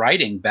she was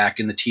writing back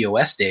in the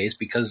TOS days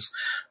because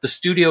the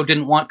studio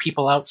didn't want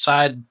people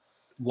outside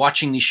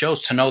watching these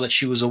shows to know that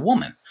she was a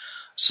woman.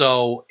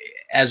 So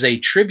as a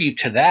tribute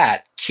to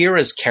that,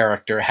 Kira's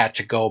character had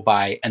to go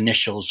by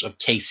initials of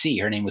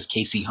KC. Her name was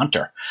Casey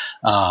Hunter.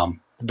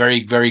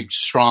 Very, very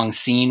strong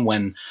scene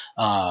when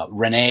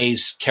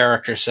Renee's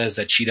character says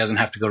that she doesn't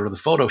have to go to the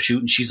photo shoot,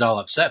 and she's all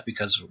upset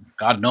because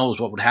God knows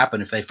what would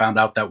happen if they found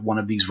out that one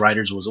of these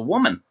writers was a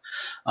woman.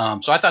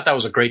 So I thought that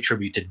was a great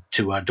tribute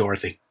to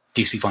Dorothy,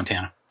 DC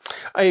Fontana.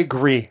 I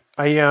agree.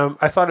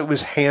 I thought it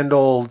was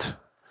handled,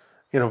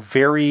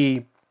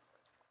 very,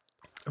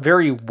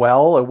 very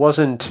well. It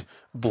wasn't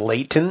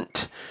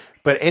blatant,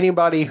 but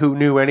anybody who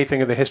knew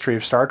anything of the history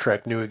of Star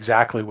Trek knew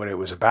exactly what it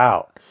was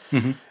about.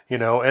 Mm-hmm.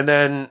 And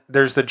then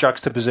there's the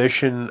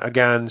juxtaposition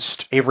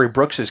against Avery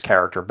Brooks's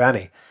character,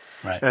 Benny.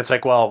 Right. And it's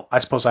like, well, I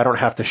suppose I don't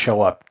have to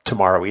show up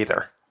tomorrow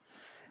either.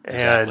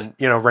 Exactly.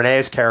 And,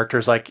 Renee's character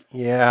is like,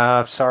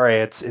 yeah, sorry,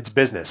 it's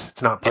business.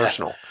 It's not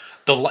personal.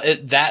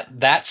 Yeah.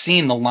 That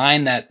scene, the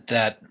line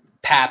that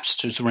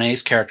Pabst, who's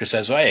Renee's character,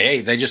 says,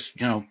 hey, we just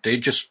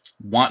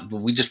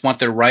want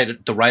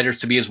the writers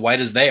to be as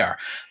white as they are.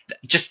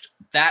 Just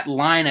that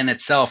line in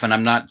itself, and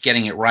I'm not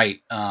getting it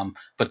right,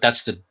 but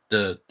that's the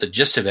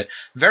gist of it.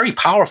 Very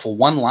powerful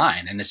one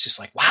line, and it's just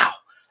like, wow.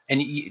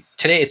 And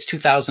today it's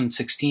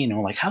 2016, and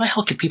we're like, how the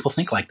hell could people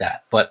think like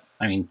that? But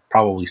I mean,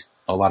 probably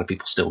a lot of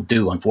people still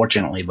do,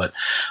 unfortunately. But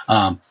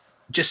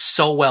just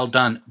so well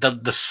done.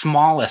 The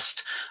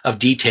smallest of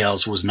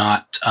details was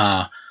not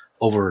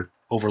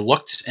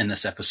overlooked in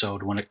this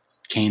episode when it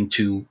came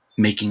to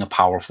making a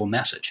powerful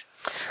message.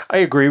 I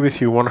agree with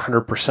you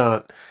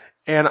 100%.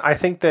 And I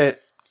think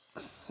that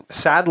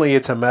sadly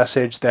it's a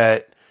message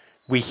that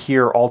we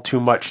hear all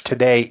too much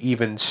today,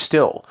 even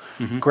still.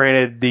 Mm-hmm.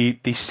 Granted,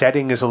 the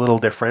setting is a little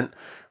different.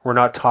 We're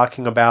not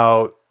talking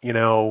about,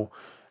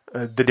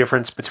 the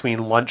difference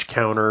between lunch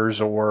counters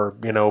or,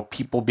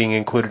 people being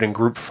included in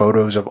group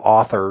photos of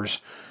authors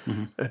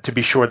to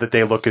be sure that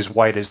they look as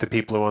white as the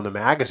people who own the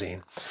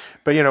magazine.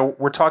 But,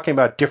 we're talking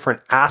about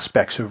different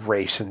aspects of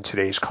race in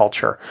today's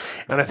culture.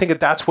 And I think that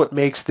that's what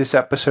makes this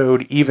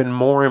episode even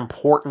more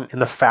important in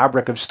the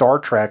fabric of Star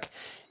Trek,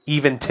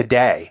 even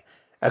today,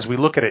 as we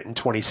look at it in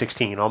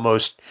 2016,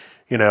 almost,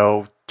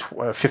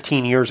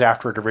 15 years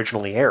after it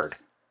originally aired.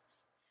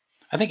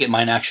 I think it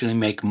might actually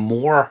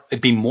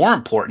it'd be more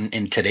important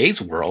in today's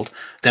world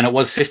than it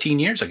was 15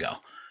 years ago.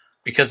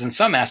 Because in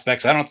some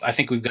aspects, I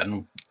think we've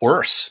gotten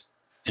worse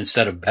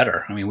instead of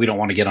better. I mean, we don't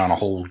want to get on a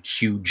whole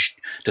huge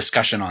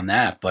discussion on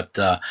that, but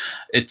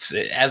it's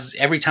as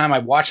every time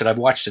I've watched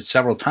it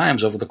several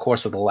times over the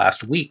course of the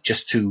last week,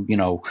 just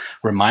to,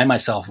 remind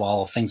myself of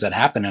all the things that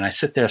happened. And I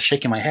sit there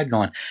shaking my head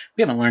going,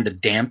 we haven't learned a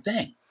damn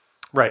thing.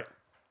 Right.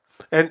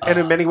 And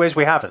in many ways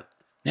we haven't.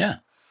 Yeah.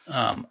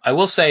 I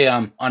will say,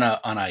 on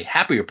a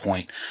happier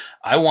point,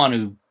 I want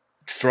to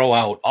throw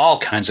out all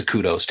kinds of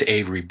kudos to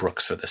Avery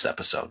Brooks for this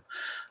episode.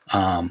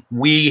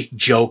 We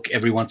joke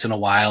every once in a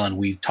while, and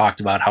we've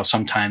talked about how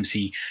sometimes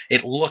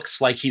it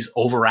looks like he's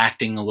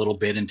overacting a little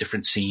bit in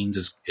different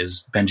scenes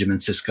as Benjamin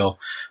Sisko.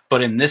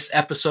 But in this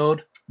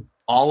episode,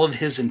 all of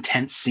his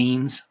intense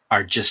scenes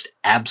are just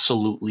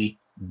absolutely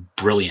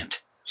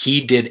brilliant. He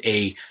did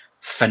a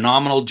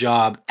phenomenal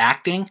job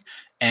acting,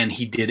 and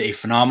he did a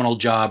phenomenal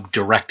job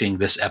directing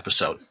this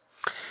episode.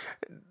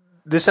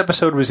 This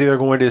episode was either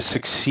going to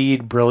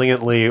succeed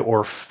brilliantly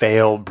or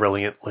fail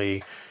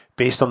brilliantly,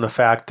 based on the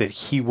fact that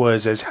he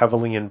was as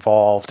heavily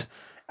involved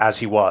as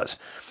he was.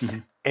 Mm-hmm.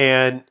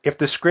 And if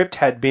the script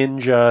had been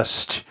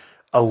just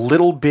a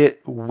little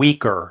bit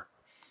weaker,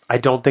 I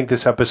don't think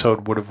this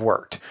episode would have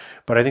worked.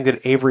 But I think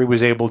that Avery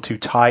was able to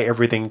tie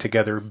everything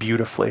together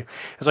beautifully.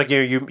 It's like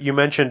you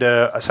mentioned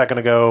a second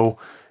ago,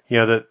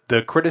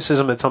 the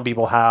criticism that some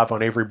people have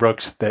on Avery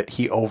Brooks that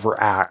he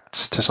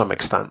overacts to some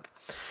extent.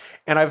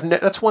 And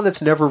that's one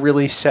that's never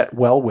really set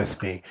well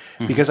with me,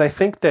 because I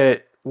think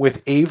that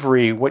with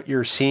Avery, what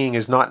you're seeing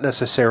is not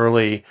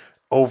necessarily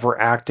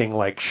overacting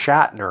like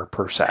Shatner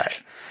per se,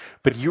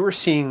 but you're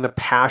seeing the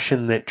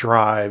passion that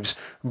drives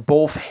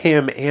both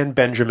him and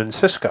Benjamin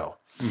Sisko.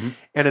 Mm-hmm.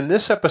 And in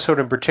this episode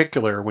in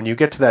particular, when you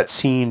get to that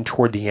scene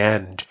toward the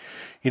end,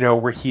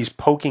 where he's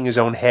poking his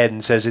own head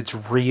and says it's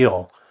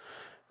real,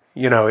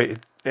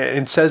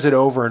 and says it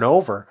over and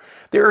over,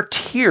 there are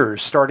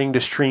tears starting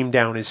to stream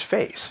down his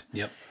face.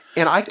 Yep.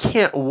 And I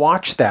can't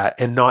watch that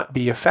and not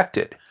be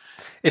affected.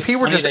 If he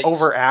were just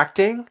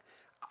overacting,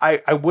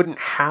 I wouldn't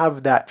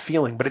have that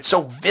feeling. But it's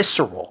so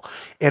visceral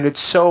and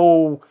it's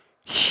so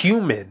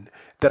human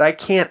that I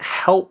can't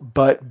help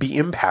but be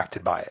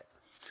impacted by it.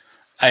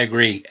 I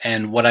agree.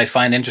 And what I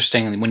find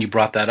interesting when you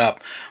brought that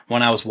up,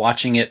 when I was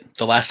watching it,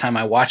 the last time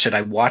I watched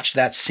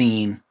that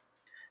scene,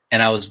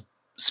 and I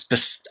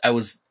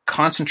was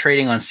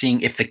concentrating on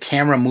seeing if the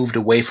camera moved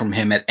away from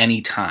him at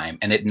any time,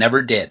 and it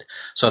never did.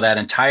 So that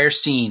entire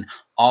scene,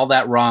 all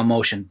that raw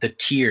emotion, the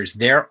tears,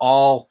 they're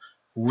all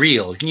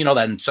real.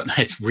 That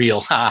it's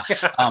real.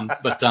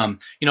 But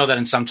that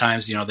in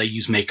sometimes, they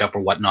use makeup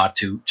or whatnot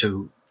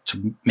to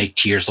make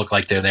tears look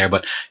like they're there.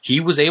 But he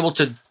was able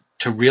to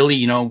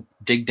really,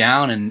 dig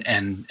down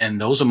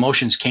and those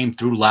emotions came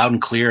through loud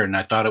and clear. And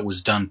I thought it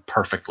was done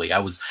perfectly.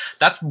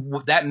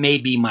 That may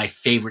be my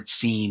favorite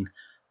scene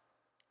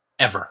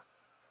ever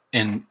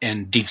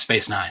in Deep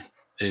Space Nine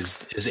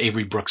is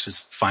Avery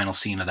Brooks' final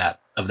scene of that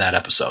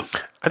episode.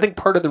 I think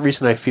part of the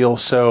reason I feel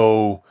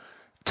so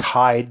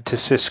tied to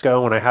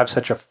Sisko and I have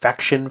such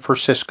affection for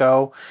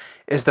Sisko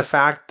is the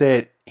fact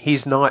that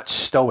he's not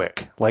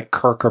stoic like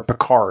Kirk or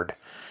Picard.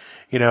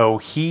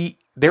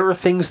 There are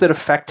things that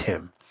affect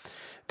him.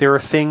 There are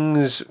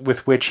things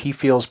with which he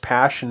feels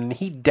passion, and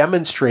he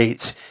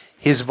demonstrates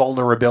his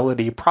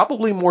vulnerability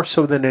probably more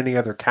so than any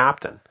other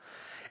captain.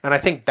 And I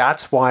think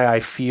that's why I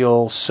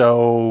feel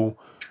so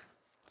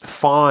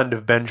fond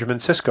of Benjamin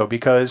Sisko,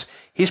 because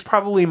he's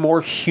probably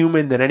more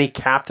human than any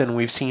captain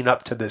we've seen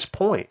up to this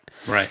point.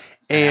 Right.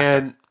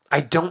 And I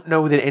don't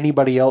know that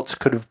anybody else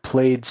could have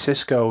played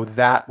Sisko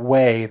that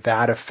way,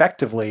 that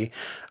effectively,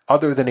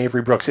 other than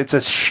Avery Brooks. It's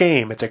a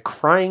shame. It's a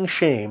crying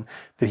shame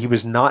that he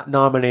was not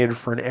nominated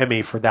for an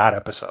Emmy for that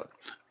episode.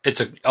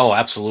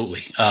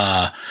 Absolutely.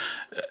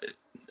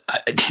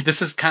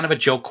 This is kind of a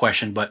joke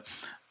question, but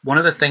one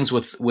of the things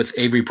with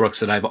Avery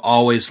Brooks that I've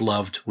always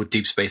loved with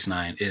Deep Space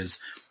Nine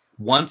is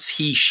once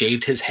he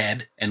shaved his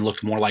head and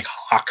looked more like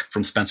Hawk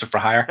from Spencer for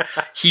Hire,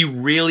 he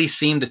really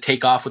seemed to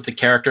take off with the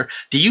character.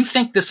 Do you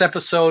think this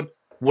episode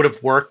would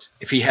have worked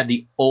if he had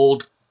the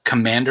old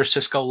Commander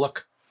Sisko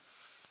look?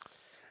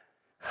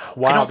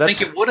 Wow, I don't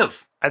think it would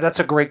have. That's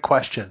a great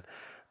question.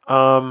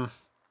 No,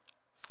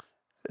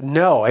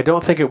 I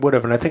don't think it would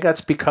have. And I think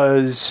that's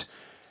because,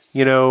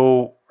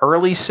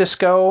 early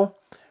Sisko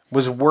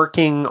was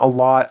working a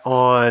lot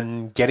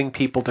on getting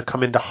people to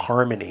come into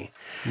harmony.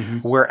 Mm-hmm.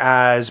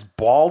 Whereas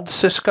bald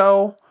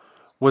Sisko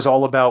was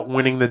all about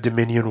winning the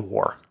Dominion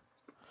War.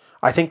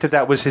 I think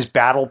that was his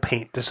battle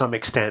paint to some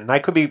extent. And I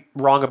could be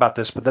wrong about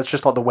this, but that's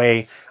just all the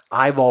way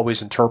I've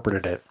always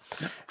interpreted it.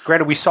 Yep.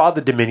 Granted, we saw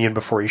the Dominion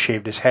before he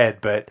shaved his head,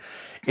 but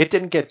it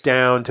didn't get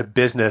down to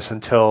business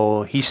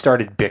until he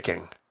started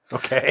bicking.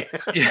 Okay.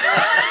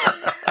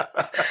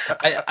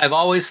 I've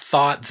always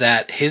thought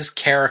that his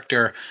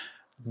character,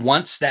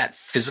 once that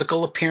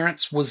physical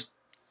appearance was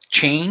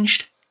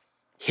changed,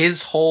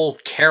 his whole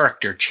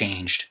character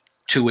changed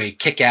to a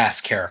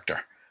kick-ass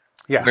character.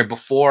 Yeah. Where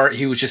before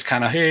he was just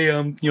kind of, hey,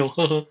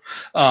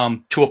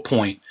 to a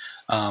point.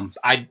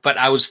 But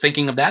I was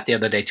thinking of that the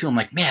other day too. I'm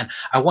like, man,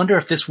 I wonder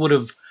if this would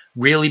have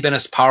really been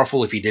as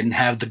powerful if he didn't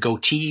have the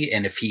goatee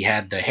and if he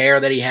had the hair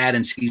that he had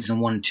in season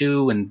 1 and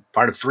 2 and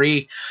part of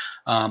 3.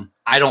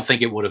 I don't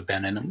think it would have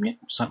been. And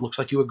so it looks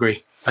like you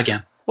agree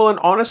again. Well, and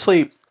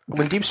honestly,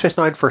 when Deep Space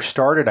Nine first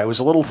started, I was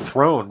a little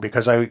thrown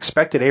because I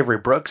expected Avery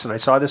Brooks and I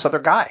saw this other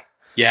guy.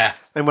 Yeah.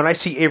 And when I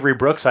see Avery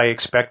Brooks, I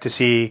expect to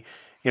see,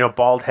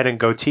 bald head and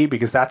goatee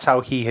because that's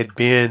how he had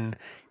been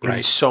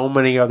in so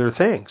many other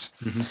things.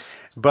 Mm-hmm.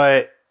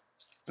 But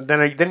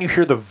then you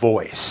hear the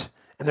voice,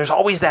 and there's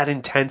always that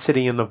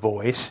intensity in the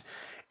voice.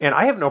 And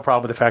I have no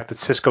problem with the fact that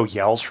Sisko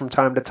yells from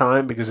time to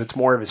time because it's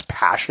more of his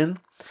passion.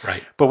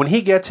 Right. But when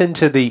he gets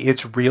into the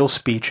it's real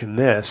speech in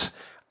this,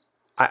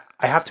 I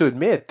have to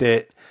admit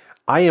that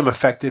I am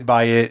affected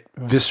by it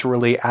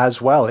viscerally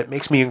as well. It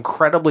makes me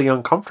incredibly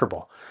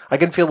uncomfortable. I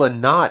can feel a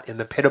knot in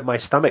the pit of my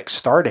stomach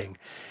starting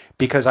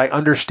because I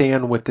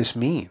understand what this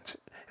means.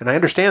 And I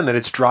understand that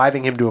it's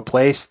driving him to a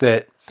place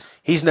that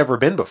he's never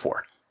been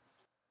before.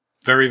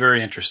 Very,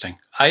 very interesting.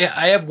 I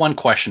have one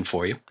question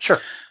for you.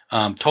 Sure.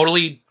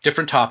 Totally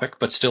different topic,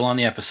 but still on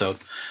the episode.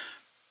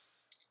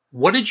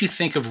 What did you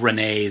think of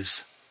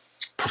Renee's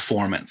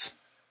performance?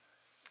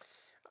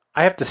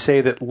 I have to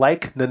say that,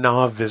 like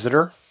Nana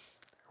Visitor,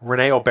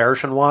 Renee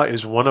Auberjonois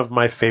is one of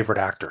my favorite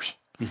actors.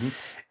 Mm-hmm.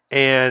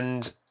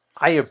 And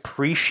I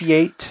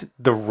appreciate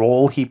the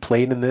role he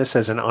played in this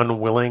as an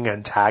unwilling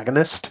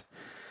antagonist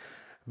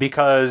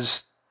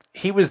because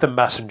he was the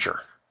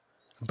messenger.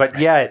 But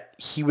yet,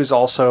 he was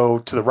also,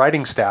 to the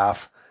writing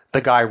staff,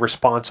 the guy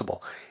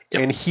responsible.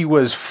 Yep. And he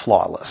was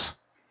flawless.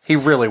 He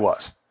really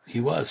was. He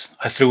was.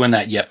 I threw in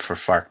that yep for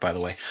Fark, by the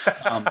way.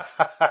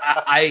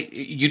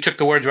 You took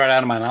the words right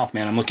out of my mouth,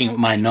 man. I'm looking at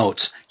my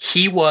notes.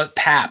 He was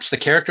Pabst. The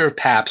character of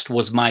Pabst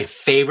was my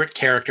favorite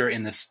character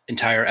in this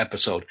entire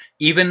episode,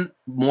 even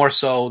more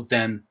so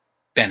than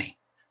Benny,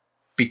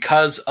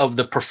 because of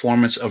the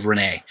performance of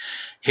Renee.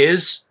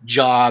 His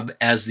job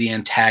as the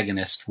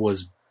antagonist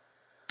was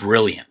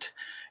brilliant.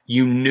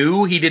 You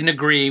knew he didn't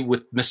agree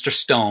with Mr.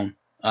 Stone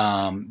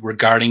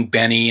regarding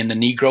Benny and the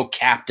Negro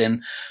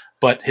captain,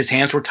 but his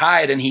hands were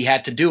tied and he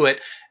had to do it,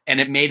 and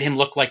it made him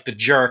look like the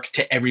jerk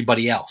to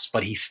everybody else,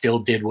 but he still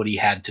did what he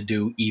had to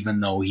do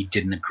even though he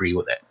didn't agree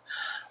with it.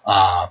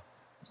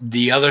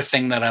 The other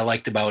thing that I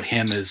liked about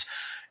him is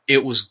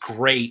it was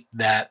great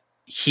that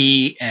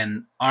he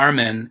and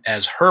Armin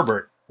as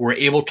Herbert were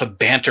able to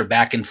banter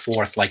back and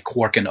forth like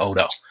Quark and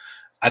Odo.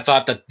 I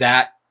thought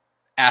that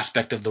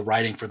aspect of the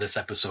writing for this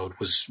episode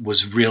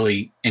was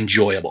really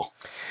enjoyable.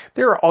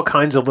 There are all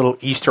kinds of little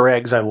Easter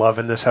eggs I love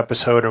in this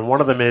episode, and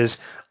one of them is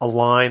a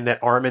line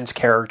that Armin's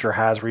character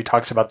has where he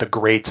talks about the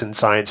greats in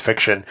science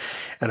fiction.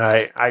 And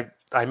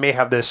I may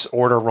have this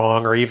order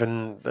wrong or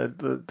even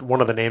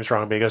one of the names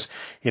wrong, but he goes,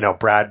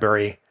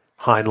 Bradbury,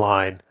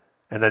 Heinlein,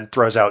 and then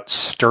throws out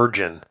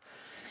Sturgeon.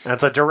 And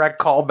it's a direct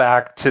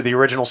callback to the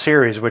original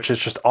series, which is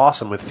just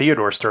awesome with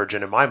Theodore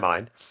Sturgeon in my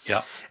mind.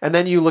 Yeah. And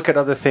then you look at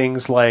other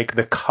things like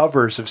the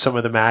covers of some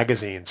of the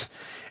magazines,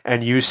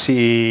 and you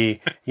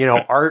see,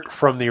 art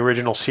from the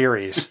original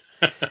series.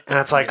 And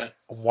it's like,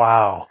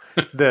 wow,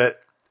 the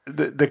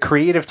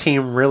creative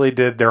team really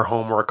did their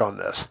homework on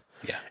this.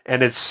 Yeah.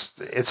 And it's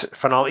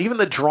phenomenal. Even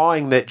the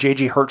drawing that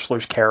J.G.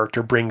 Hertzler's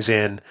character brings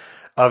in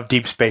of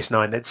Deep Space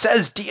Nine that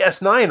says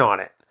DS9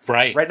 on it.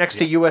 Right. Right next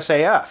to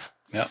USAF.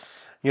 Yeah.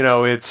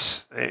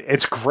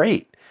 It's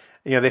great.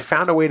 They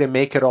found a way to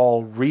make it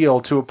all real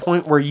to a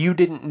point where you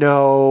didn't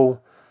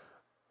know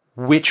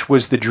which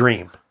was the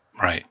dream.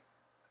 Right.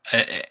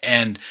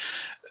 And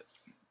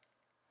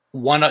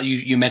one,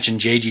 you mentioned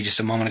JG just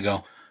a moment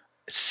ago.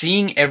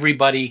 Seeing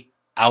everybody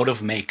out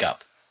of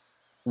makeup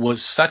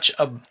was such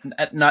a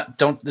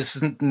this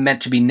isn't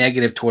meant to be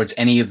negative towards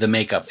any of the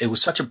makeup. It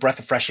was such a breath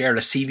of fresh air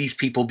to see these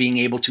people being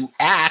able to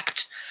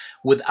act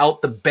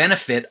without the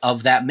benefit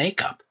of that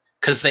makeup,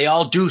 because they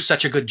all do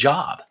such a good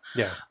job.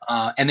 Yeah.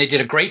 And they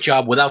did a great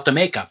job without the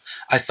makeup.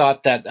 I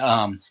thought that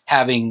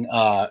having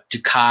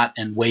Dukat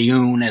and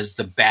Weyoun as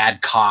the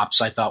bad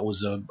cops, I thought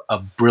was a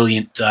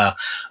brilliant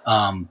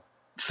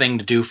thing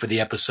to do for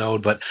the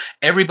episode. But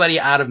everybody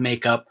out of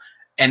makeup.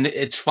 And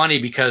it's funny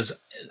because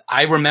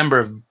I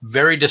remember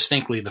very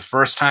distinctly the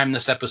first time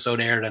this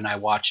episode aired and I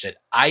watched it,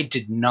 I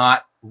did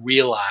not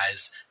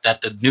realize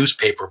that the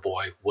newspaper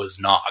boy was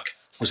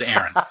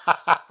Aaron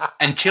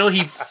until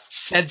he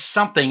said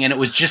something and it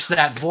was just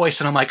that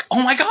voice. And I'm like,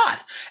 oh my God.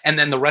 And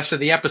then the rest of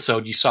the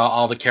episode, you saw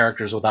all the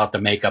characters without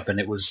the makeup and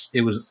it was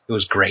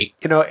great.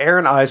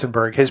 Aaron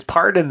Eisenberg, his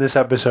part in this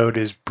episode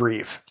is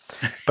brief,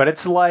 but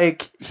it's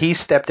like he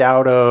stepped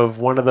out of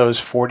one of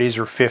those 40s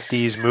or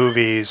 50s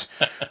movies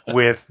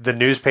with the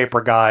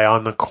newspaper guy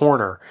on the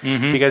corner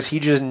because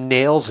he just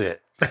nails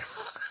it.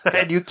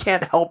 and you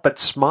can't help but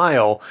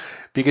smile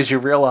because you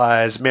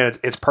realize, man,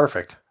 it's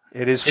perfect.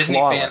 It is Disney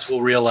flawless. fans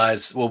will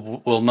realize,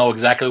 will know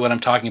exactly what I'm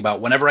talking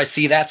about. Whenever I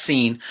see that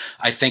scene,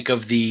 I think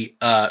of the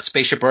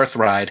Spaceship Earth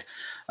ride,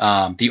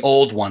 the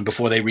old one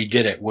before they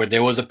redid it, where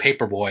there was a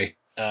paperboy.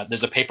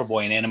 There's a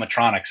paperboy in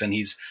animatronics, and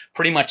he's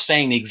pretty much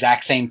saying the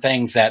exact same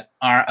things that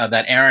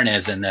Aaron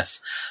is in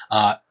this.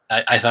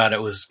 I thought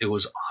it was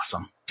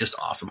awesome, just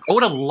awesome. I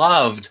would have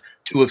loved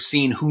to have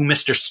seen who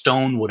Mr.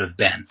 Stone would have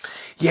been.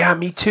 Yeah,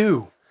 me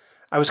too.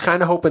 I was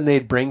kind of hoping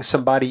they'd bring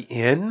somebody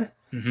in.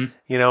 Mm-hmm.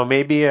 You know,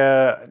 maybe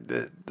a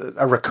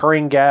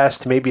recurring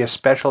guest, maybe a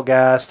special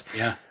guest.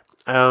 Yeah.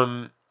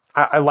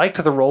 I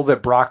liked the role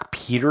that Brock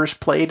Peters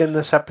played in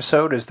this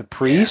episode as the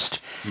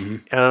priest. Yes.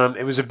 Mm-hmm.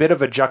 It was a bit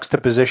of a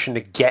juxtaposition to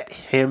get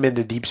him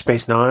into Deep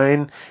Space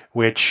Nine,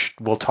 which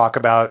we'll talk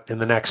about in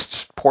the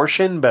next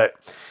portion. But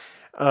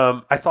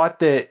I thought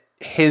that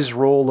his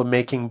role of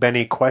making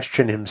Benny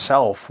question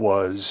himself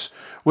was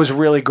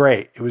really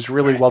great. It was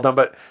really well done.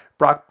 But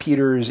Brock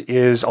Peters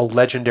is a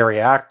legendary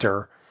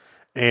actor,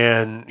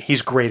 and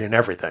he's great in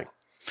everything.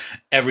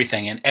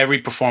 Everything, and every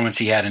performance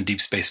he had in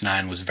Deep Space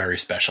Nine was very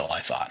special,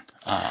 I thought.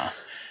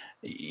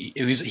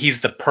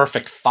 He's the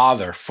perfect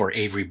father for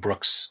Avery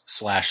Brooks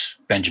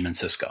 / Benjamin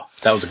Sisko.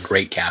 That was a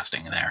great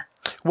casting there.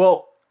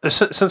 Well,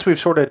 since we've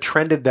sort of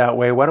trended that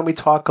way, why don't we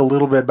talk a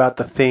little bit about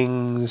the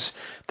things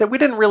that we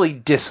didn't really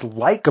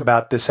dislike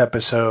about this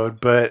episode,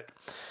 but,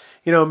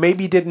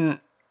 maybe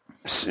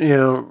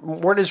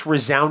weren't as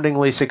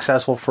resoundingly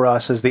successful for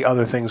us as the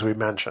other things we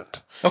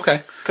mentioned.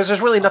 Okay. Because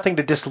there's really nothing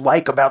to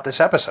dislike about this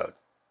episode.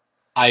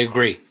 I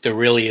agree. There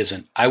really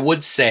isn't. I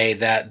would say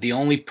that the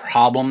only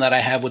problem that I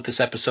have with this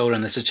episode,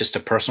 and this is just a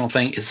personal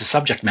thing, is the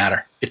subject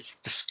matter. It's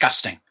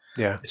disgusting.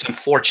 Yeah. It's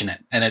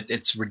unfortunate, and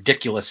it's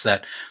ridiculous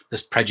that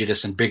this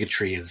prejudice and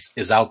bigotry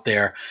is out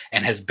there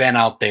and has been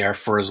out there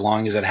for as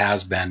long as it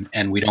has been,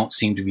 and we don't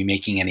seem to be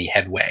making any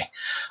headway.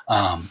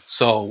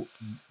 So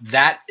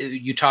that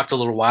you talked a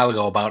little while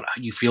ago about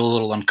you feel a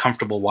little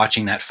uncomfortable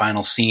watching that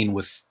final scene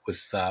with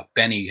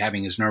Benny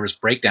having his nervous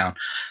breakdown.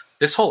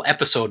 This whole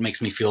episode makes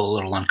me feel a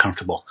little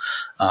uncomfortable,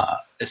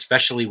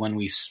 especially when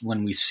we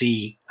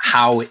see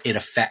how it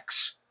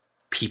affects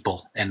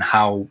people and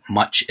how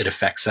much it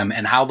affects them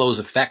and how those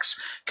effects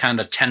kind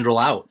of tendril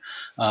out.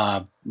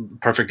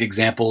 Perfect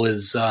example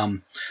is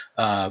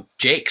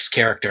Jake's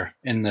character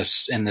in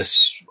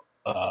this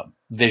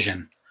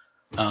vision.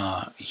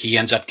 He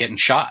ends up getting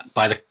shot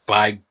by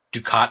Dukat /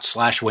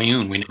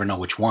 Weyoun. We never know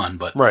which one,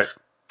 but right.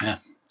 Yeah.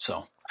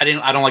 So I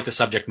don't like the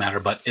subject matter,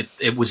 but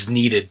it was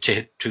needed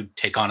to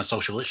take on a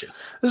social issue.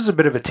 This is a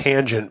bit of a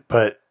tangent,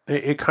 but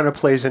it kind of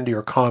plays into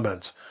your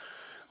comments.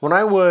 When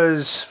I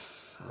was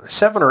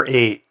 7 or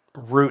 8,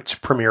 Roots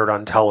premiered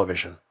on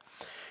television,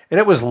 and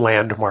it was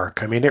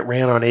landmark. I mean, it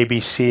ran on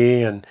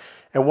ABC, and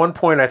at one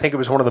point, I think it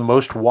was one of the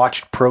most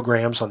watched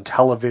programs on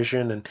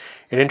television, and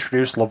it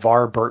introduced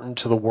LeVar Burton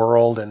to the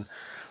world, and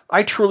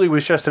I truly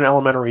was just an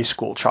elementary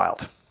school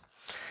child.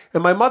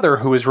 And my mother,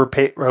 who was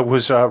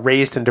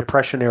raised in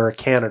Depression-era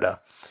Canada,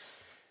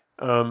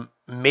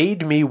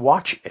 made me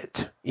watch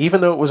it,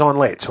 even though it was on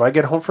late. So I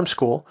get home from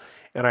school,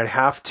 and I'd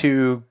have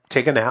to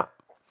take a nap,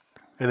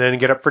 and then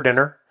get up for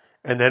dinner,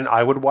 and then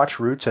I would watch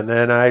Roots, and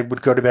then I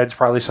would go to bed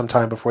probably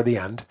sometime before the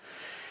end.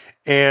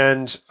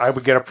 And I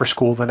would get up for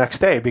school the next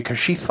day because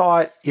she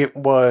thought it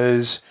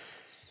was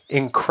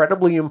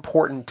incredibly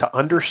important to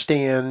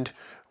understand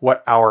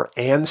what our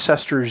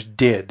ancestors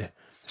did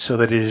so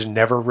that it is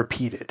never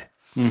repeated.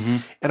 Mm-hmm.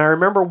 And I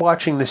remember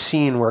watching the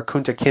scene where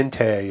Kunta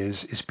Kinte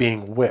is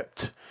being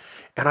whipped,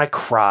 and I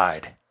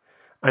cried.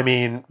 I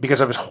mean,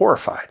 because I was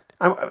horrified.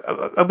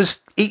 I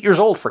was 8 years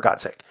old, for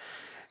God's sake.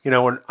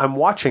 And I'm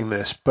watching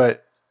this,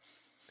 but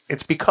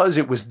it's because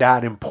it was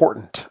that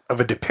important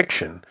of a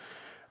depiction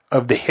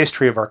of the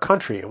history of our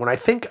country. And when I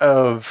think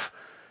of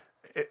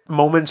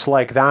moments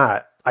like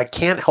that, I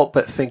can't help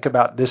but think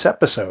about this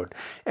episode.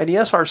 And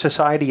yes, our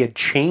society had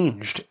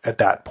changed at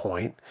that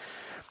point,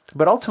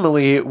 but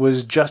ultimately it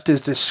was just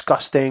as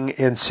disgusting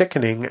and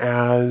sickening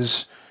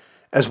as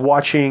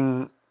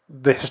watching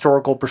the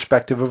historical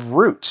perspective of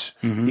Roots,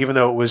 mm-hmm. even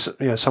though it was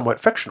somewhat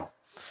fictional.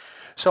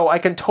 So I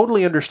can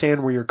totally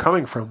understand where you're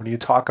coming from when you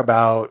talk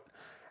about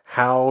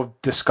how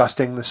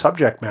disgusting the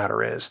subject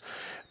matter is.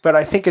 But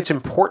I think it's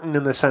important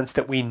in the sense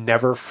that we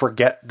never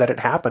forget that it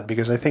happened,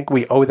 because I think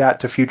we owe that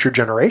to future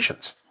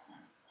generations.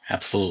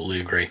 Absolutely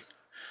agree.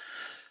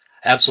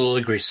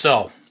 Absolutely agree.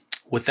 So,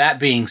 with that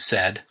being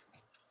said,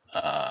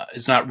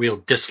 it's not real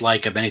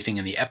dislike of anything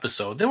in the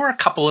episode. There were a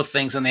couple of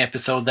things in the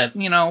episode that,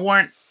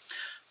 weren't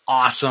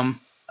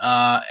awesome.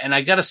 And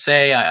I got to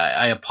say,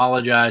 I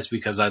apologize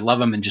because I love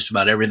him in just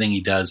about everything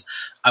he does.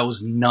 I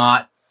was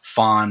not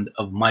fond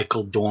of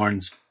Michael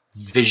Dorn's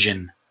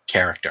Vision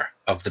character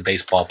of the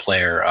baseball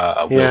player.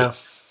 Yeah,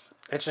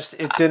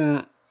 it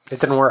didn't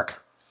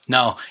work.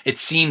 No, it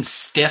seemed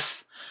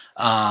stiff.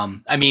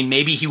 I mean,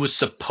 maybe he was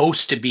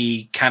supposed to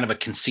be kind of a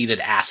conceited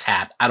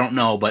asshat. I don't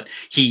know, but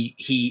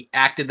he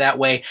acted that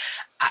way.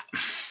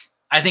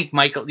 I think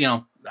Michael,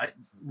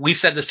 we've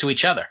said this to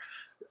each other.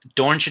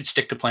 Dorn should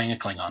stick to playing a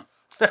Klingon.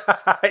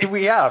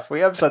 We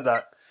have said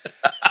that.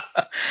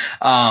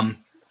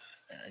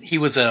 He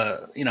was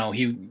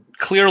he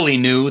clearly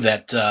knew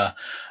that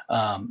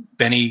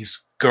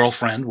Benny's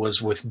girlfriend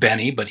was with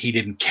Benny, but he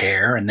didn't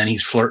care. And then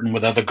he's flirting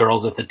with other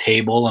girls at the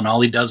table, and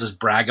all he does is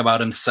brag about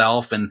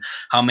himself and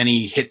how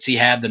many hits he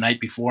had the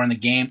night before in the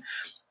game.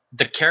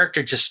 The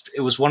character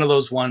it was one of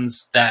those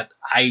ones that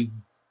I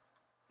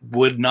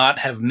would not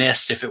have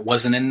missed if it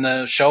wasn't in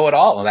the show at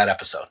all in that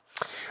episode.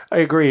 I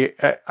agree.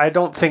 I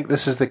don't think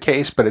this is the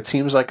case, but it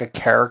seems like a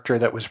character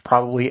that was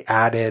probably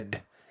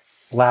added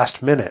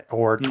last minute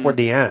or toward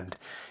the end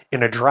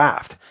in a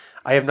draft.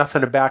 I have nothing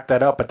to back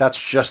that up, but that's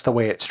just the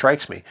way it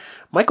strikes me.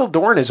 Michael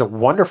Dorn is a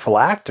wonderful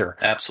actor.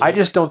 Absolutely. I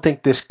just don't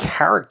think this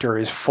character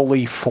is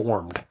fully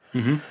formed.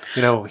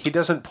 Mm-hmm. He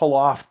doesn't pull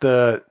off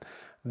the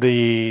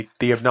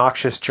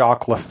obnoxious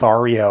Jock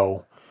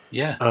Lothario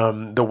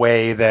the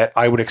way that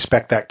I would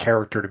expect that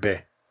character to be.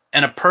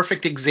 And a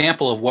perfect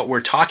example of what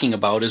we're talking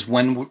about is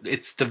when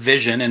it's the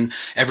Vision, and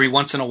every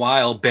once in a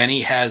while,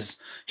 Benny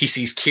he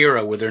sees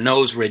Kira with her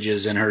nose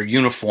ridges and her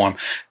uniform.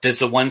 There's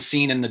the one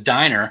scene in the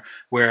diner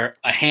where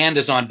a hand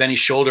is on Benny's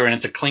shoulder and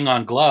it's a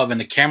Klingon glove, and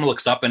the camera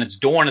looks up and it's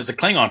Dorn as the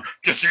Klingon.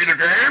 You see the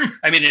game?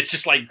 I mean, it's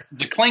just like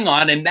the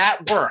Klingon, and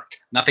that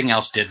worked. Nothing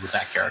else did with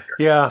that character.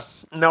 Yeah.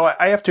 No,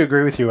 I have to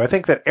agree with you. I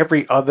think that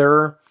every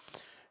other,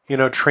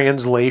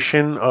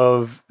 translation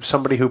of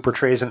somebody who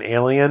portrays an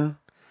alien,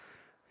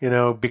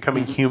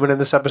 becoming human in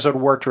this episode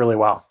worked really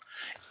well.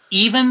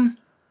 Even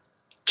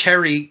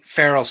Terry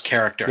Farrell's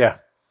character,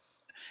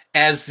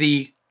 as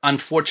the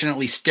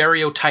unfortunately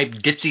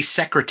stereotyped ditzy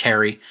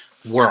secretary,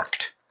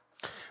 worked.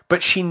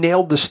 But she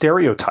nailed the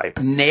stereotype.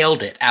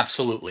 Nailed it,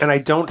 absolutely. And I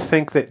don't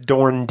think that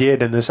Dorn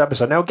did in this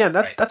episode. Now, again,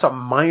 that's a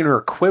minor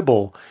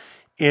quibble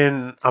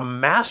in a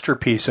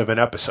masterpiece of an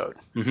episode.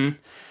 Mm-hmm.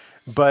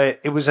 But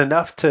it was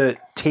enough to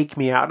take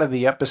me out of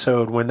the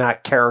episode when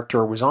that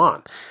character was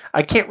on.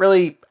 I can't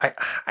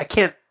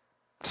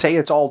say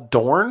it's all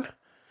Dorn,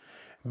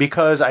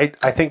 because I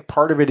think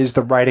part of it is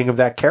the writing of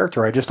that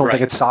character. I just don't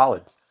think it's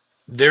solid.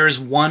 There's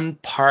one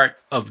part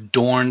of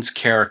Dorn's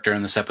character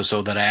in this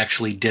episode that I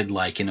actually did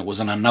like, and it was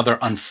another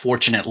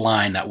unfortunate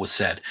line that was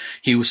said.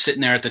 He was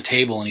sitting there at the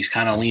table, and he's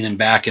kind of leaning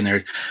back,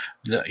 and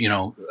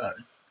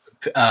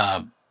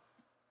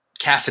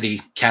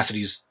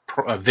Cassidy's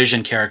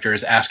Vision character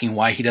is asking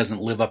why he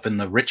doesn't live up in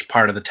the rich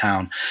part of the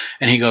town.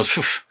 And he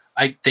goes,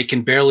 they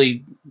can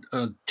barely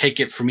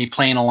take it for me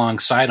playing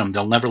alongside them.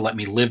 They'll never let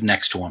me live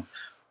next to him.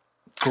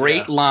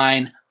 Great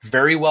line,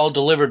 very well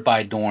delivered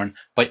by Dorn.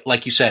 But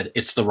like you said,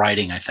 it's the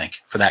writing, I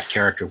think, for that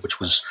character, which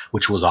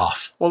was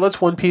off. Well, that's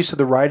one piece of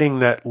the writing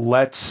that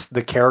lets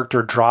the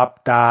character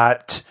drop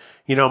that,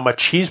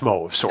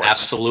 machismo of sorts.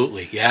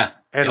 Absolutely, yeah.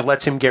 And it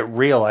lets him get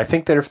real. I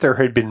think that if there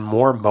had been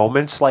more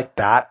moments like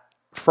that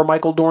for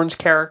Michael Dorn's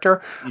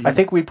character, I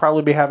think we'd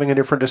probably be having a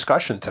different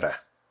discussion today.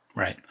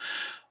 Right.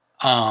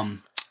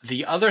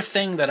 The other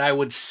thing that I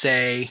would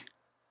say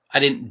I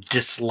didn't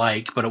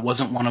dislike, but it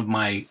wasn't one of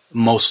my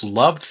most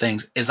loved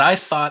things, is I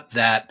thought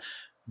that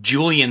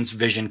Julian's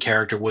Vision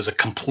character was a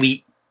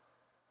completely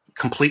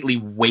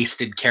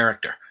wasted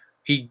character.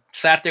 He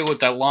sat there with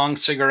that long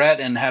cigarette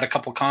and had a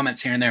couple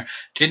comments here and there.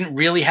 Didn't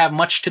really have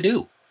much to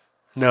do.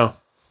 No.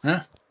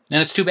 Yeah. And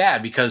it's too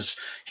bad, because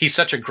he's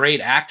such a great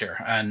actor,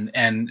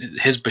 and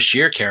his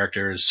Bashir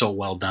character is so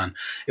well done.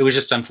 It was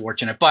just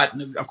unfortunate. But,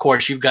 of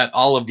course, you've got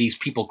all of these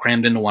people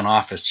crammed into one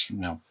office.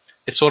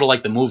 It's sort of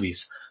like the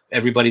movies.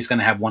 Everybody's going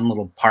to have one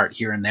little part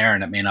here and there,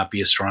 and it may not be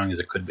as strong as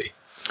it could be.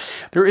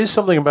 There is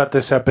something about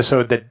this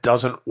episode that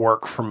doesn't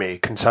work for me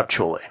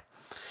conceptually.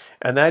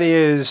 And that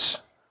is,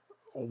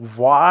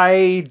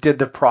 why did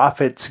the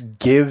prophets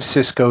give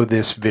Sisko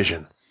this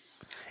vision?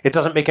 It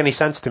doesn't make any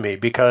sense to me,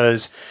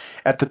 because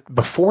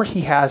before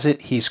he has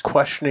it, he's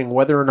questioning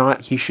whether or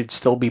not he should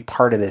still be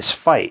part of this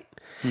fight.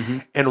 Mm-hmm.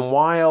 And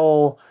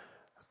while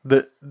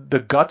the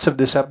guts of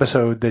this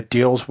episode that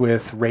deals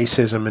with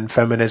racism and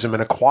feminism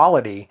and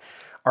equality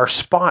are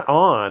spot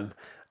on,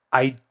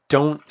 I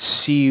don't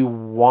see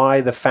why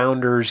the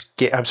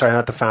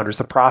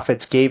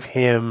prophets gave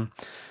him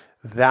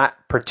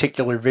that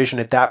particular vision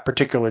at that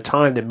particular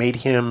time that made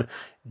him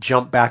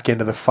jump back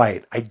into the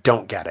fight. I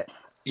don't get it.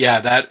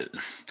 Yeah,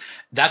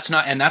 that's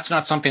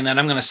not something that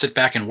I'm going to sit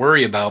back and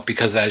worry about,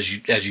 because as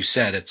you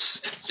said,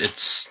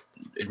 it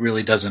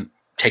really doesn't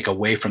take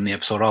away from the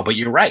episode at all. But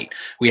you're right.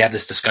 We had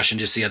this discussion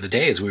just the other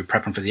day as we were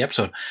prepping for the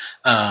episode.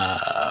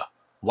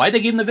 Why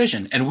they gave him the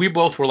vision? And we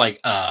both were like,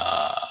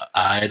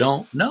 I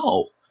don't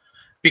know.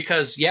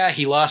 Because,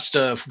 he lost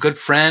a good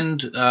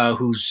friend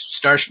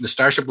the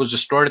starship was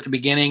destroyed at the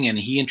beginning, and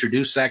he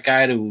introduced that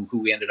guy to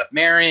who he ended up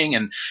marrying,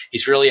 and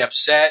he's really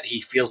upset. He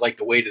feels like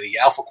the weight of the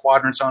Alpha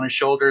Quadrant's on his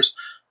shoulders.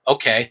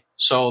 Okay,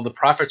 so the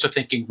prophets are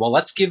thinking, well,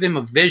 let's give him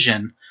a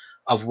vision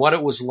of what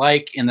it was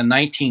like in the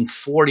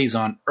 1940s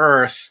on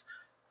Earth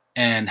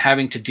and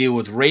having to deal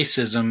with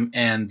racism,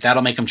 and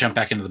that'll make him jump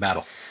back into the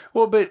battle.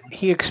 Well, but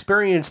he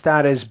experienced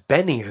that as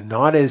Benny and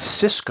not as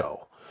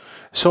Sisko.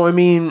 So, I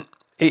mean,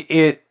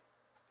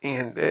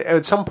 and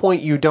at some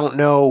point you don't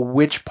know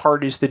which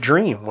part is the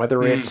dream,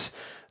 whether it's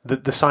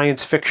the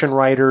science fiction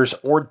writers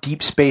or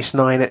Deep Space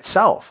Nine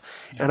itself.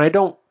 And I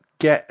don't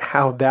get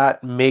how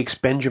that makes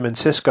Benjamin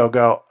Sisko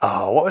go,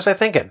 oh, what was I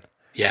thinking?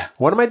 Yeah.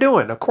 What am I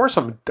doing? Of course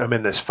I'm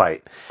in this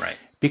fight. Right.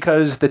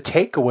 Because the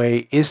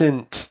takeaway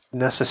isn't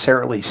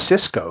necessarily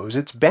Sisko's,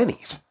 it's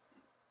Benny's.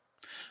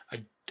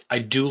 I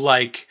do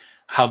like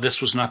how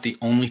this was not the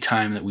only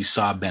time that we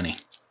saw Benny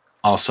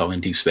also in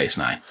Deep Space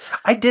Nine.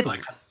 I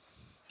didn't.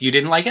 You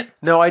didn't like it?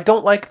 No, I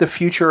don't like the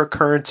future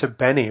occurrence of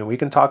Benny, and we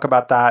can talk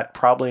about that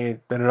probably in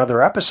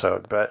another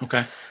episode. But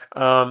okay.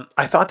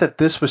 I thought that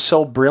this was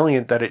so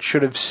brilliant that it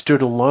should have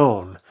stood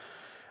alone.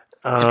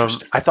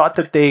 I thought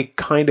that they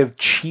kind of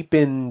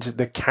cheapened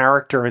the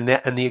character and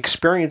the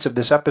experience of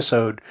this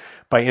episode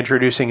by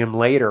introducing him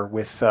later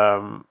with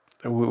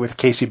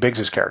Casey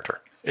Biggs's character.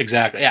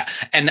 Exactly. Yeah.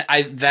 And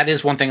that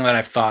is one thing that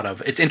I've thought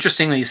of. It's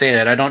interesting that you say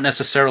that. I don't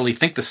necessarily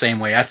think the same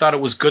way. I thought it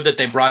was good that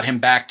they brought him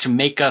back to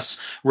make us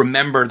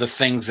remember the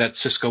things that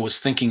Sisko was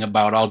thinking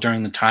about all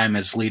during the time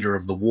as leader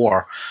of the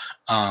war.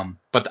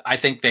 But I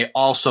think they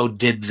also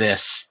did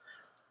this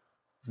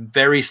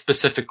very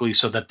specifically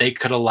so that they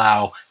could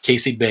allow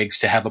Casey Biggs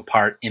to have a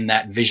part in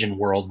that vision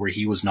world where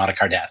he was not a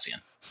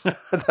Cardassian.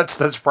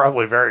 That's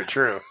probably very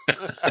true.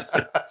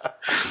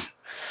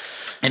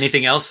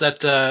 Anything else that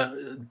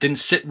didn't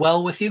sit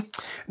well with you?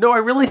 No, I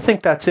really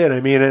think that's it.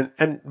 I mean,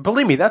 and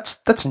believe me, that's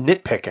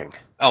nitpicking.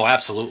 Oh,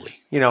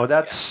 absolutely. You know,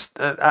 that's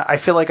I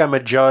feel like I'm a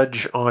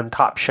judge on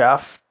Top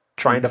Chef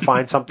trying to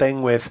find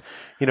something with,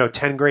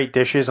 10 great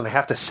dishes, and I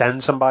have to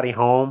send somebody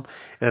home,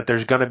 and if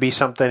there's going to be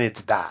something,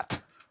 it's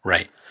that.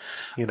 Right.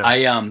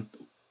 A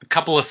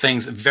couple of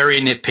things, very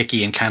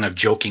nitpicky and kind of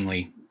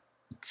jokingly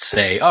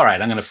say, all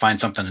right, I'm going to find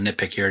something to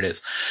nitpick. Here it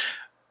is.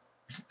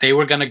 They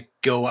were going to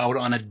go out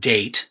on a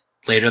date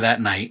later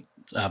that night,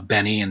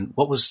 Benny, and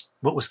what was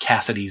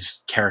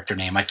Cassidy's character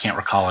name? I can't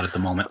recall it at the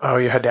moment. Oh,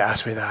 you had to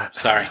ask me that.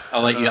 Sorry.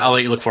 I'll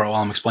let you look for it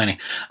while I'm explaining.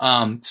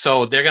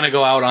 So they're going to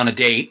go out on a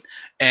date,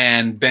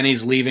 and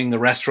Benny's leaving the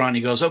restaurant.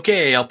 He goes,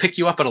 okay, I'll pick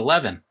you up at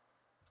 11.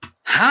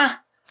 Huh?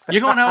 You're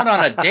going out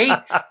on a date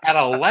at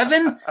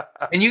 11?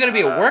 And you're going to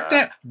be at work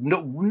there?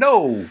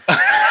 No.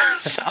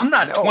 I'm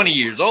not 20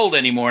 years old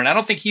anymore, and I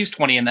don't think he's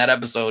 20 in that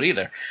episode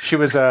either. She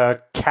was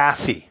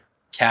Cassie.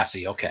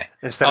 Cassie, okay.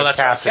 Instead of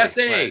Cassidy. Right.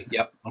 Cassie. Right.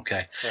 Yep,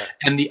 okay. Yeah.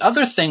 And the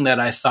other thing that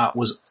I thought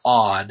was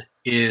odd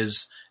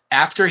is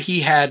after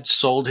he had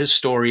sold his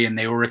story and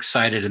they were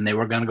excited and they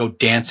were going to go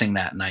dancing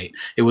that night,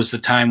 it was the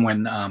time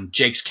when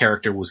Jake's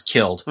character was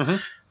killed. Mm-hmm.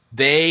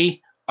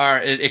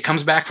 It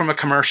comes back from a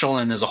commercial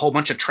and there's a whole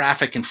bunch of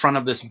traffic in front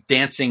of this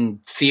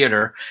dancing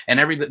theater and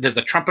there's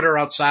a trumpeter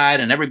outside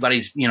and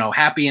everybody's,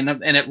 happy. And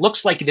it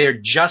looks like they're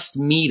just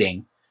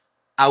meeting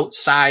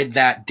outside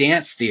that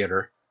dance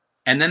theater.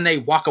 And then they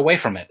walk away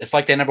from it. It's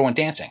like they never went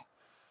dancing.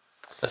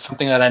 That's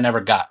something that I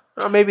never got.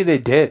 Well, maybe they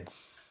did.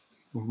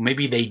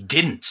 Maybe they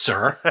didn't,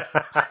 sir.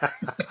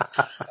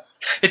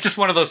 It's just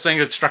one of those things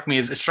that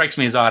strikes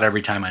me as odd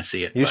every time I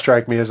see it. You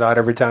strike me as odd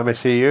every time I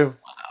see you.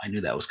 Wow, I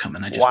knew that was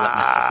coming. I just let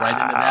myself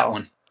right into that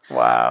one.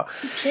 Wow.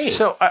 Okay.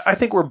 So I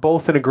think we're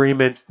both in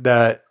agreement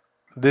that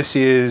this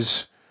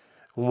is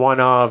one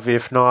of,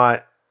 if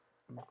not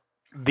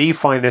the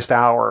finest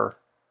hour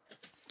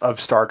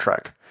of Star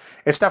Trek.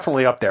 It's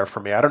definitely up there for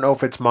me. I don't know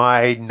if it's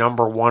my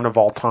number one of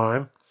all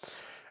time,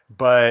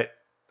 but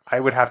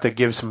I would have to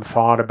give some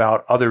thought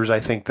about others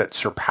I think that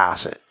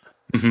surpass it.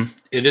 Mm-hmm.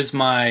 It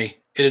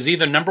is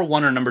either number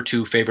one or number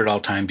two favorite all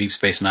time Deep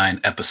Space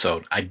Nine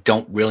episode. I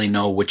don't really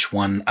know which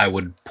one I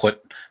would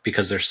put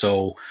because they're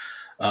so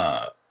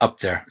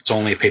up there. It's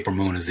Only a Paper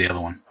Moon is the other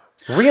one.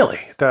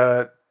 Really?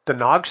 The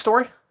Nog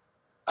story?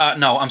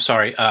 No, I'm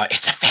sorry.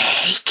 It's a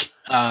fake.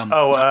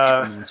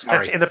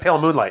 Sorry. In the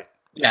Pale Moonlight.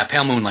 Yeah,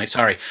 Pale Moonlight.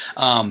 Sorry.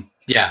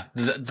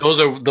 Those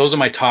are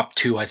my top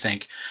two, I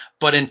think.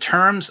 But in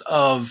terms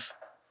of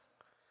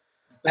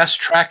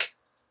best Trek,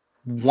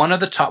 one of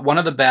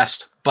the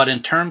best. But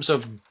in terms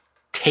of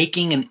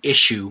taking an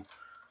issue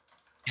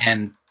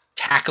and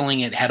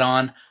tackling it head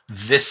on,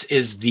 this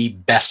is the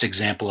best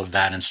example of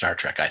that in Star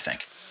Trek, I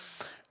think.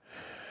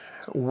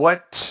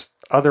 What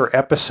other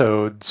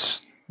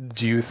episodes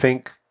do you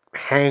think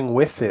hang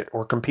with it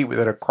or compete with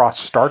it across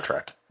Star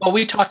Trek? Well,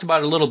 we talked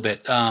about it a little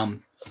bit.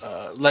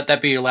 Let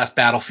That Be Your Last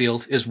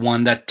Battlefield is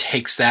one that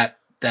takes that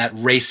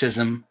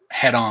racism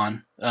head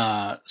on.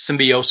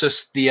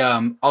 Symbiosis,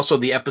 also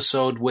the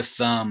episode with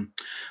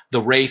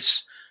the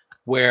race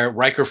where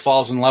Riker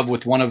falls in love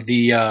with one of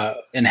the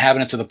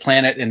inhabitants of the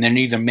planet, and they're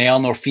neither male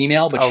nor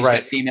female, but she's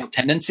got female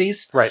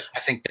tendencies. Right. I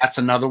think that's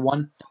another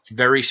one. It's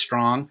very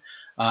strong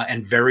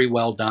and very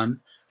well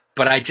done.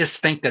 But I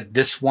just think that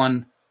this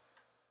one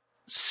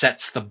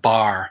sets the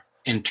bar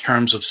in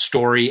terms of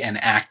story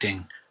and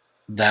acting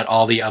that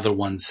all the other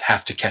ones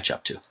have to catch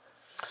up to.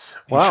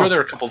 Wow. I'm sure there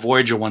are a couple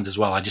Voyager ones as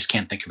well. I just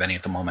can't think of any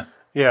at the moment.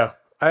 Yeah,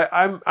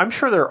 I'm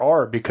sure there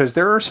are, because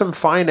there are some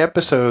fine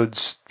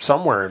episodes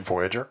somewhere in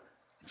Voyager,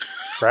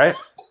 right?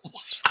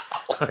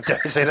 Wow. Did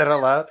I say that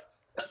out loud?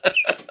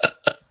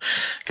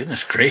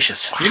 Goodness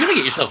gracious. You're going to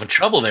get yourself in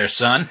trouble there,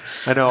 son.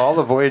 I know all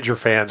the Voyager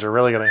fans are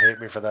really going to hate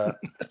me for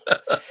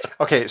that.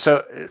 Okay,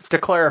 so to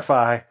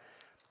clarify,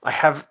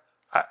 I've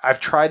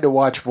tried to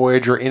watch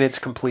Voyager in its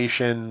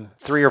completion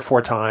 3 or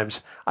 4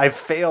 times. I've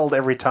failed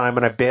every time,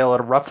 and I bail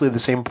at roughly the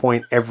same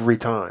point every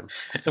time.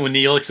 When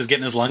Neelix is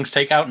getting his lungs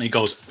taken out, and he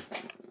goes...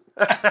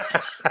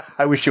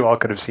 I wish you all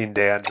could have seen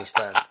Dan just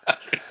then.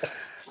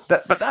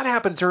 But that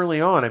happens early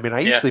on. I mean,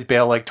 I usually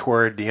bail like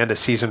toward the end of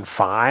season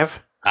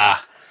 5.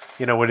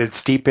 You know, when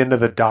it's deep into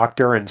the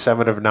Doctor and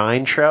 7 of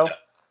 9 show.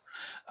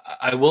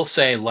 I will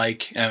say,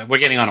 we're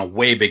getting on a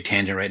way big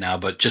tangent right now,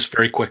 but just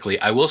very quickly,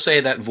 I will say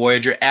that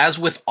Voyager, as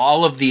with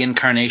all of the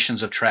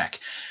incarnations of Trek,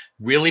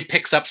 really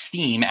picks up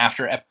steam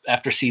after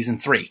season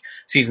 3.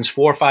 Seasons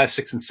 4, 5,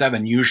 6, and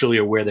 7 usually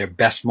are where their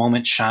best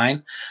moments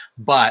shine,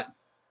 but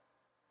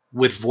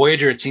with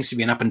Voyager, it seems to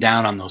be an up and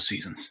down on those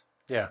seasons.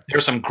 Yeah. There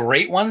are some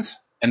great ones,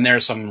 and there are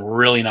some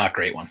really not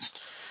great ones.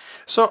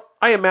 So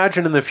I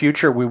imagine in the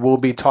future we will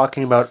be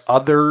talking about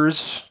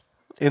others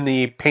in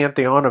the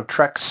pantheon of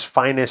Trek's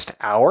finest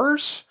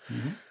hours.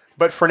 Mm-hmm.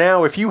 But for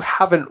now, if you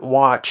haven't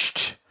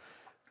watched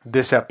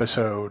this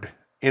episode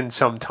in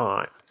some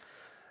time,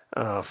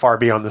 Far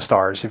Beyond the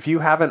Stars, if you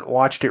haven't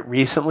watched it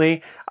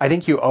recently, I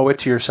think you owe it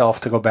to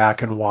yourself to go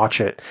back and watch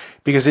it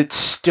because it's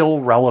still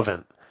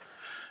relevant.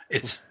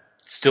 It's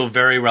still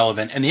very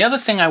relevant. And the other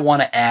thing I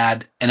want to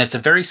add, and it's a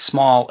very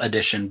small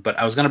addition, but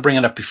I was going to bring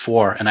it up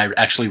before, and I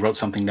actually wrote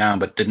something down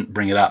but didn't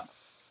bring it up.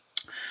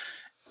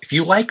 If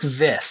you like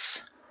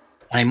this,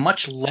 on a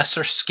much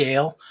lesser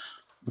scale,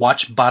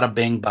 watch Bada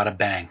Bing, Bada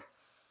Bang.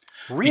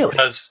 Really?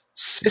 Because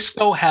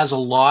Sisko has a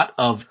lot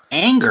of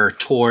anger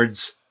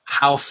towards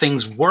how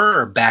things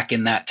were back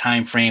in that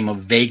time frame of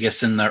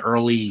Vegas in the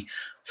early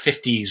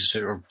 50s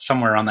or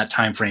somewhere on that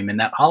time frame in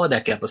that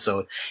holodeck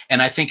episode.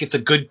 And I think it's a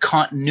good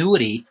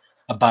continuity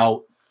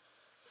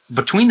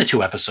between the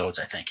 2 episodes,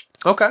 I think.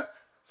 Okay.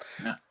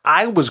 Yeah.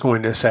 I was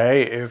going to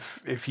say,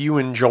 if you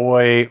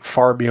enjoy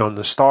Far Beyond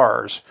the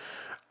Stars,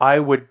 I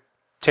would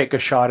take a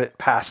shot at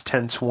Past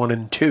Tense 1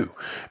 and 2,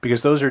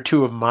 because those are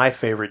 2 of my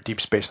favorite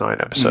Deep Space Nine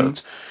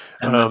episodes.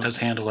 Mm-hmm. And that does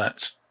handle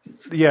that.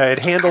 Yeah, it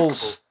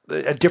handles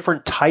a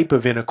different type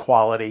of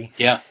inequality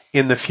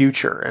in the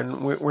future.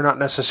 And we're not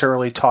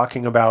necessarily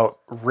talking about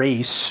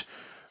race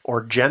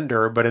or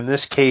gender, but in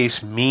this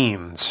case,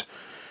 means.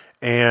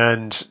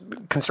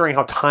 And considering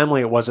how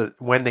timely it was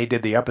when they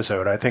did the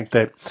episode, I think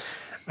that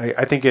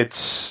I think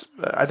it's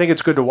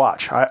good to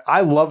watch.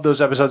 I love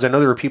those episodes. I know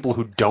there are people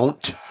who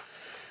don't,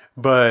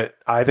 but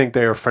I think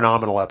they are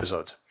phenomenal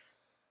episodes.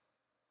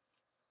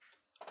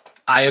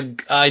 I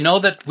know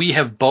that we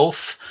have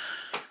both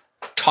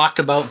talked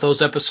about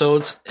those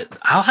episodes.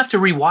 I'll have to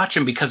rewatch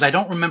them because I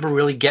don't remember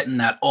really getting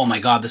that, oh my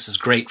God, this is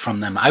great from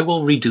them. I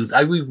will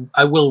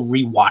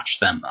rewatch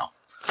them though.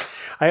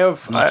 I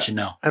have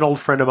an old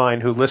friend of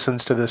mine who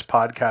listens to this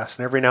podcast,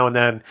 and every now and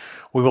then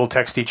we will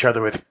text each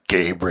other with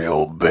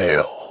Gabriel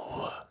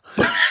Bell.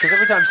 Because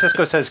every time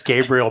Sisko says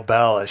Gabriel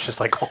Bell, it's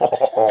just like,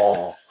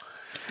 oh,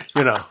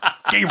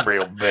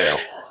 Gabriel Bell.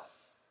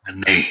 A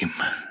name,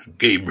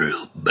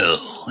 Gabriel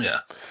Bell. Yeah.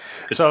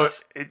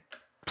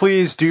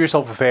 Please do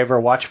yourself a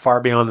favor, watch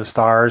Far Beyond the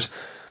Stars.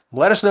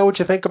 Let us know what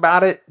you think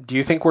about it. Do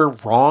you think we're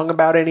wrong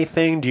about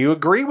anything? Do you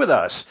agree with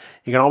us?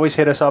 You can always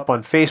hit us up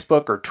on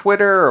Facebook or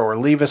Twitter or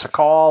leave us a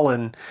call,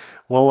 and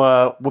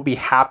we'll be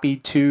happy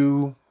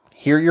to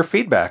hear your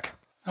feedback.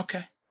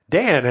 Okay.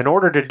 Dan, in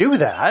order to do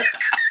that,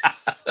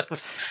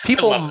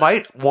 people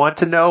might want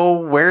to know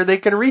where they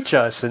can reach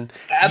us, and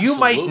you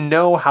might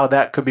know how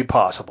that could be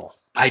possible.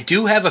 I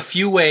do have a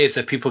few ways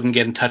that people can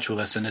get in touch with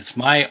us, and it's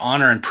my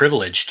honor and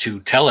privilege to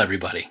tell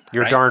everybody.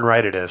 You're darn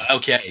right it is.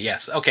 Okay,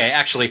 yes. Okay,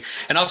 actually,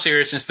 in all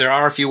seriousness, there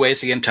are a few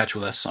ways to get in touch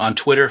with us. On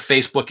Twitter,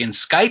 Facebook, and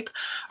Skype,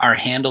 our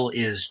handle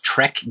is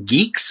Trek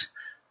Geeks,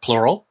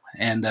 plural.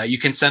 And you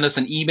can send us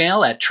an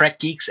email at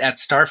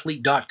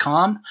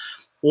trekgeeks@starfleet.com,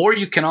 or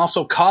you can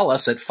also call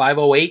us at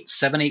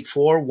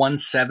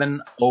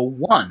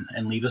 508-784-1701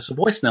 and leave us a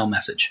voicemail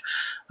message.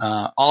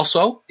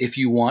 Also, if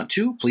you want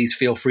to, please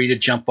feel free to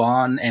jump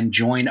on and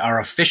join our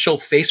official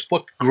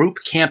Facebook group,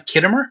 Camp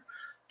Kittimer.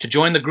 To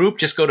join the group,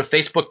 just go to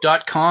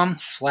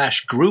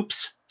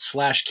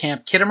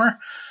facebook.com/groups/Camp Kittimer.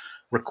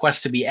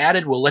 Request to be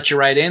added. We'll let you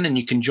right in, and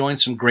you can join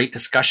some great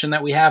discussion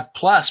that we have.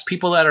 Plus,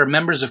 people that are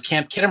members of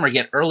Camp Kittimer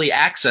get early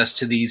access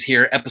to these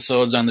here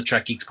episodes on the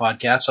Trek Geeks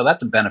podcast, so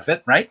that's a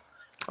benefit, right?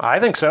 I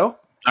think so.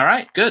 All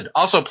right, good.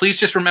 Also, please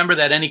just remember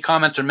that any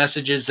comments or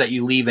messages that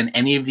you leave in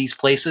any of these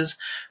places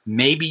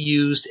may be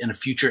used in a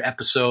future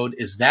episode.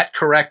 Is that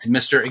correct,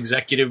 Mr.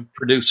 Executive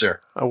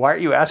Producer? Why are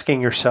you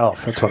asking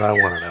yourself? That's what I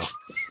want to know.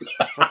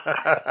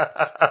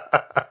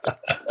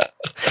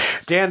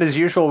 Dan, as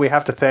usual, we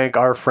have to thank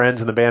our friends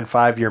in the band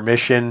 5 Year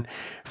Mission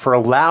for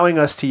allowing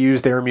us to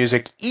use their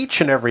music each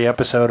and every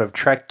episode of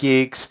Trek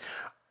Geeks.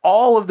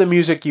 All of the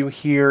music you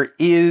hear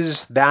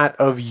is that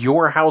of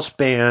your house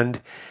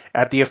band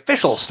at the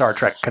official Star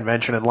Trek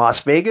convention in Las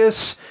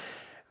Vegas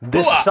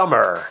this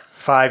summer,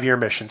 5 Year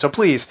Mission. So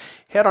please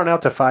head on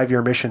out to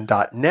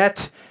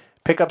 5yearmission.net.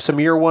 pick up some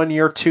year 1,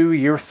 year 2,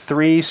 year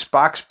 3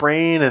 Spock's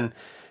Brain and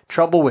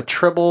Trouble with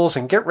Tribbles,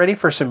 and get ready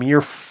for some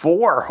year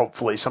 4,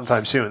 hopefully,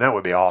 sometime soon. That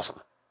would be awesome.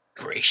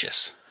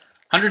 Gracious.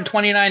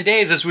 129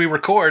 days as we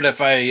record,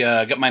 if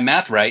I got my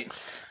math right.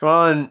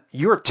 Well, and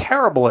you're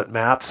terrible at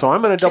math, so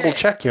I'm going to double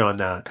check you on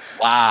that.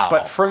 Wow.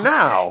 But for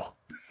now,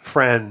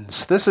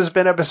 friends, this has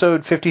been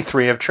episode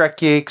 53 of Trek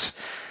Geeks.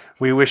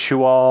 We wish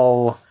you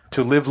all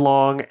to live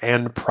long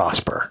and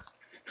prosper.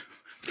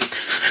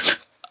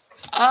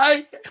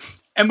 I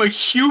am a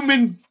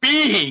human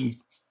being,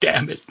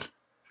 damn it.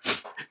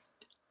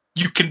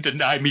 You can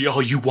deny me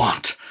all you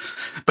want,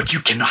 but you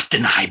cannot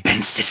deny Ben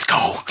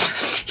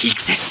Sisko. He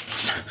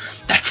exists.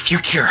 That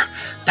future,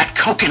 that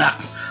coconut,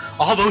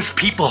 all those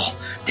people,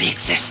 they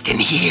exist in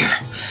here,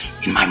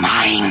 in my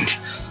mind.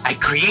 I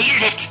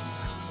created it,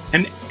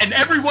 and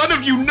every one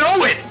of you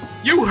know it.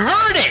 You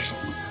heard it.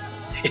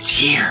 It's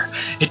here.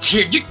 It's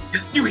here.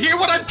 You hear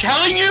what I'm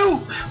telling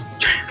you?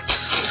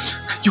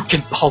 You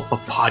can pulp a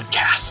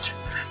podcast,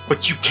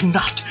 but you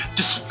cannot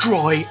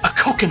destroy a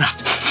coconut.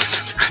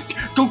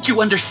 Don't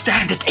you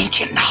understand? It's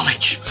ancient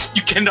knowledge.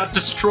 You cannot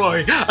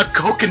destroy a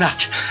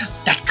coconut.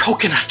 That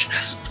coconut,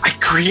 I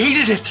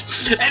created it,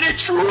 and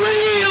it's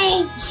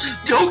real.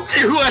 Don't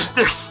you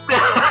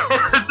understand?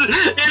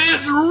 It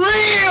is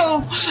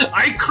real.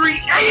 I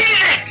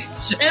created it,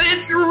 and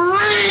it's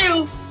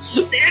real.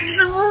 It's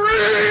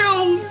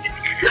real.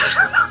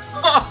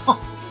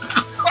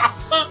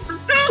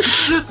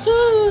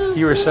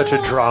 You are such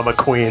a drama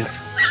queen.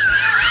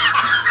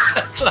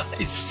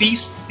 I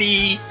cease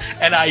thee,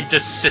 and I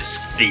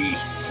desist thee.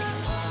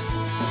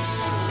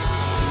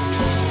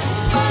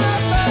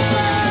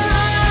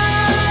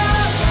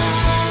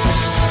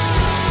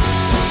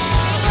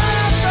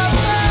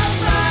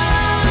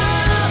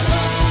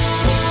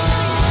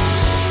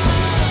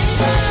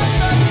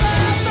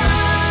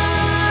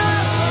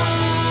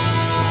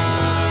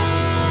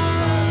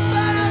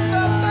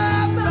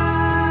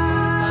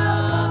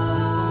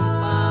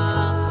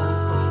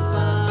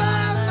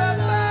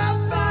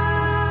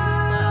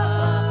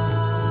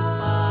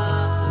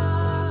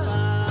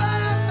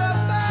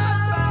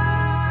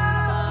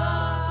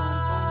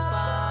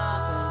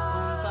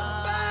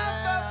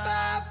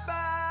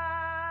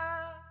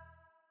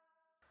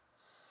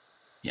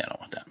 Yeah, I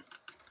don't want that.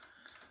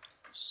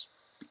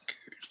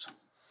 Speakers.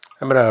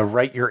 I'm going to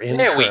write your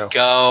intro. There we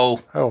go.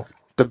 Oh,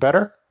 the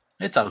better?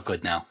 It's all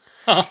good now.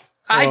 Hi,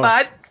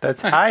 bud.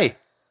 That's hi.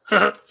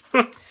 I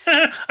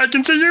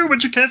can see you,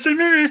 but you can't see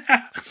me.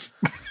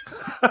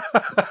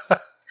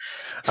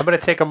 I'm going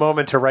to take a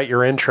moment to write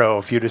your intro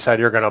if you decide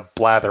you're going to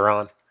blather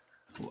on.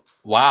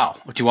 Wow.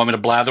 Do you want me to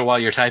blather while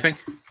you're typing?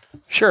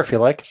 Sure, if you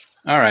like.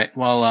 All right.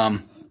 Well,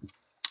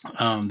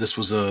 this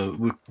was a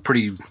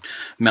pretty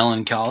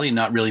melancholy,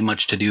 not really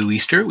much to do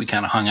Easter. We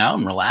kind of hung out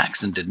and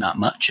relaxed and did not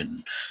much.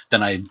 And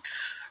then I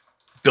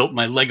built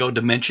my Lego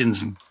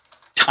Dimensions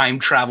time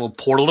travel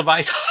portal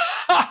device.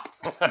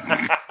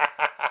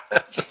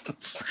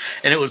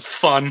 And it was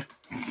fun.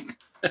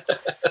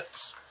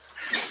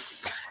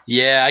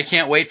 Yeah, I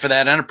can't wait for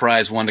that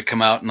Enterprise one to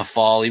come out in the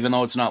fall. Even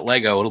though it's not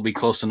Lego, it'll be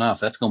close enough.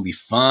 That's going to be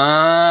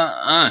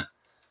fun.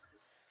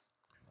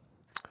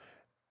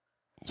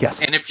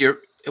 Yes. And if you're...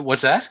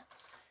 What's that?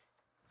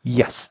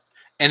 Yes.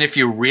 And if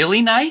you're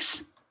really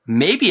nice,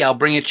 maybe I'll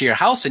bring it to your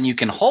house and you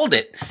can hold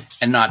it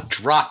and not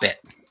drop it.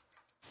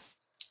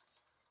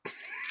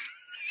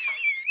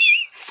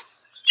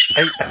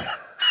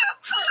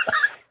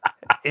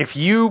 If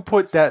you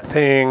put that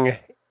thing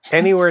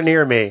anywhere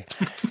near me,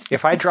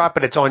 if I drop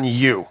it, it's on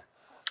you.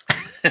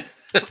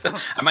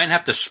 I might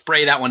have to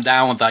spray that one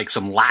down with like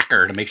some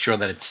lacquer to make sure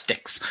that it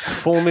sticks.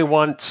 Fool me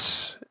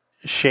once,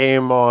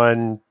 shame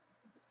on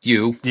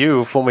you.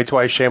 You. Fool me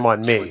twice, shame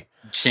on me.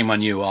 Shame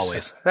on you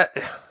always.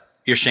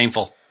 You're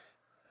shameful.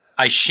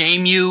 I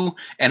shame you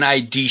and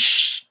I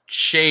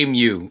shame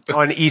you.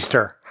 On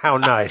Easter. How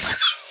nice.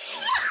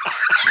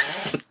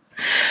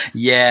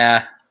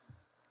 Yeah.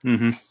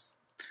 Mm-hmm.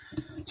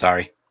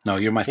 Sorry. No,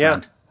 you're my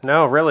friend. Yeah.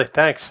 No, really.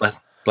 Thanks.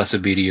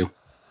 Blessed be to you.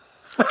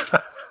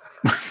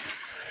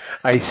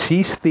 I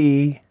cease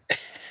thee,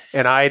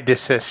 and I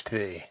desist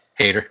thee.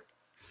 Hater.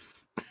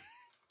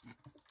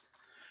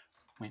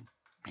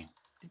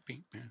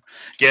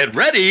 Get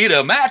ready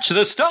to match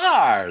the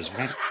stars.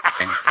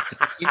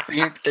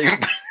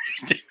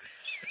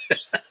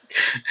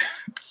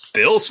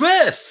 Bill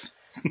Smith.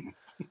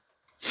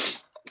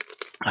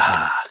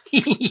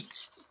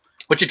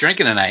 What you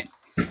drinking tonight?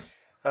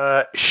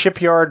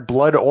 Shipyard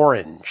Blood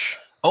Orange.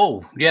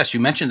 Oh, yes, you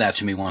mentioned that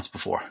to me once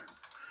before.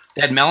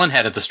 They had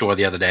Melonhead at the store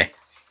the other day.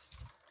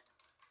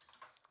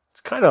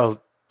 It's kind of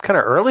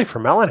early for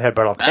Melonhead,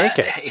 but I'll take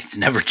it. It's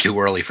never too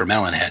early for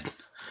Melonhead.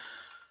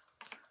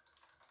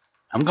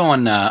 I'm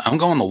going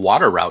the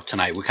water route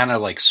tonight. We kind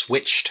of like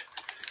switched.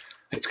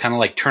 It's kind of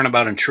like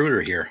Turnabout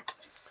Intruder here.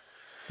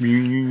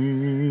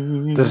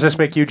 Does this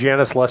make you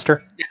Janice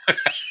Lester?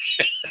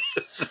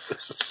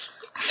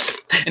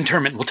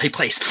 Interment will take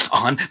place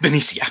on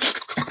Benicia.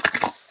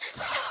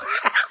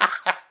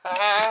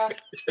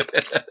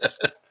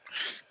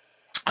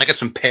 I got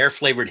some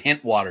pear-flavored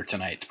hint water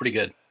tonight. It's pretty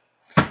good.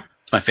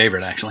 It's my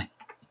favorite, actually.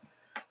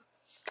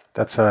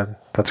 That's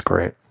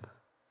great.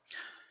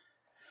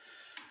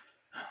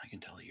 I can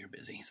tell that you're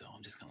busy, so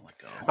I'm just going to let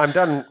go. I'm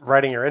done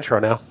writing your intro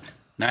now.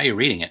 Now you're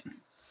reading it.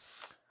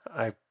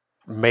 I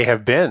may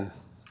have been.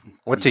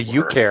 What do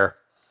you care?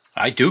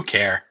 I do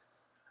care.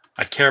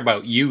 I care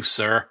about you,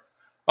 sir.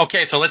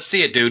 Okay, so let's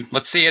see it, dude.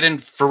 Let's see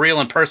it for real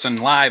in person,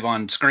 live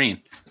on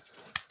screen.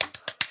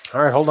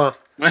 All right, hold on.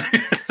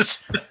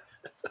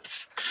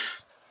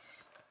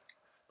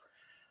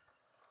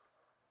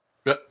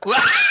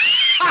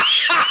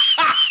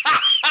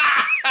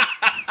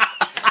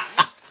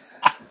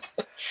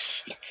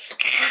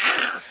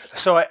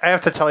 So I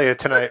have to tell you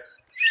tonight,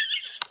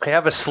 I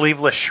have a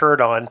sleeveless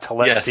shirt on to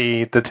let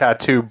the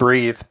tattoo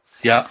breathe.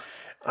 Yeah.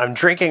 I'm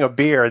drinking a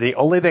beer. The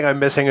only thing I'm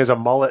missing is a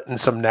mullet and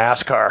some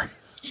NASCAR.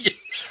 Yeah.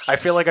 I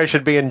feel like I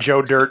should be in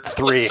Joe Dirt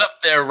 3. What's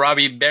up there,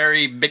 Robbie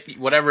Berry,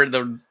 whatever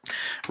the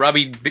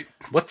Robbie?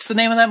 What's the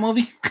name of that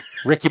movie?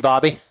 Ricky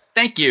Bobby.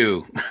 Thank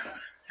you.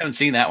 Haven't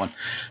seen that one,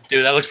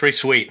 dude. That looks pretty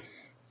sweet.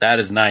 That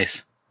is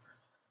nice.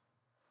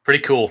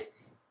 Pretty cool.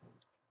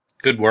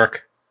 Good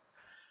work.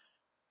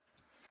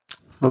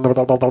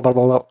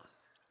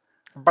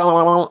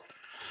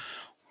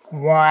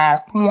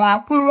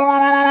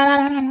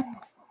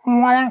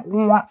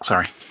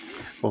 Sorry.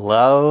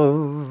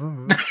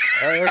 Love,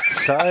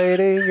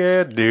 exciting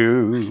and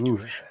new.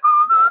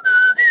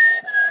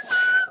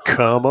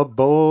 Come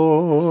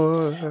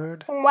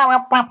aboard.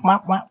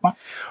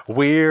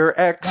 We're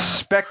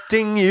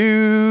expecting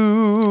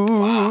you.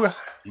 Wow.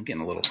 I'm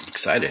getting a little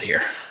excited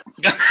here.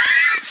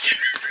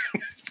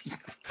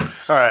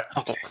 All right.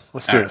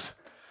 Let's do this.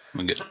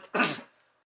 I'm good.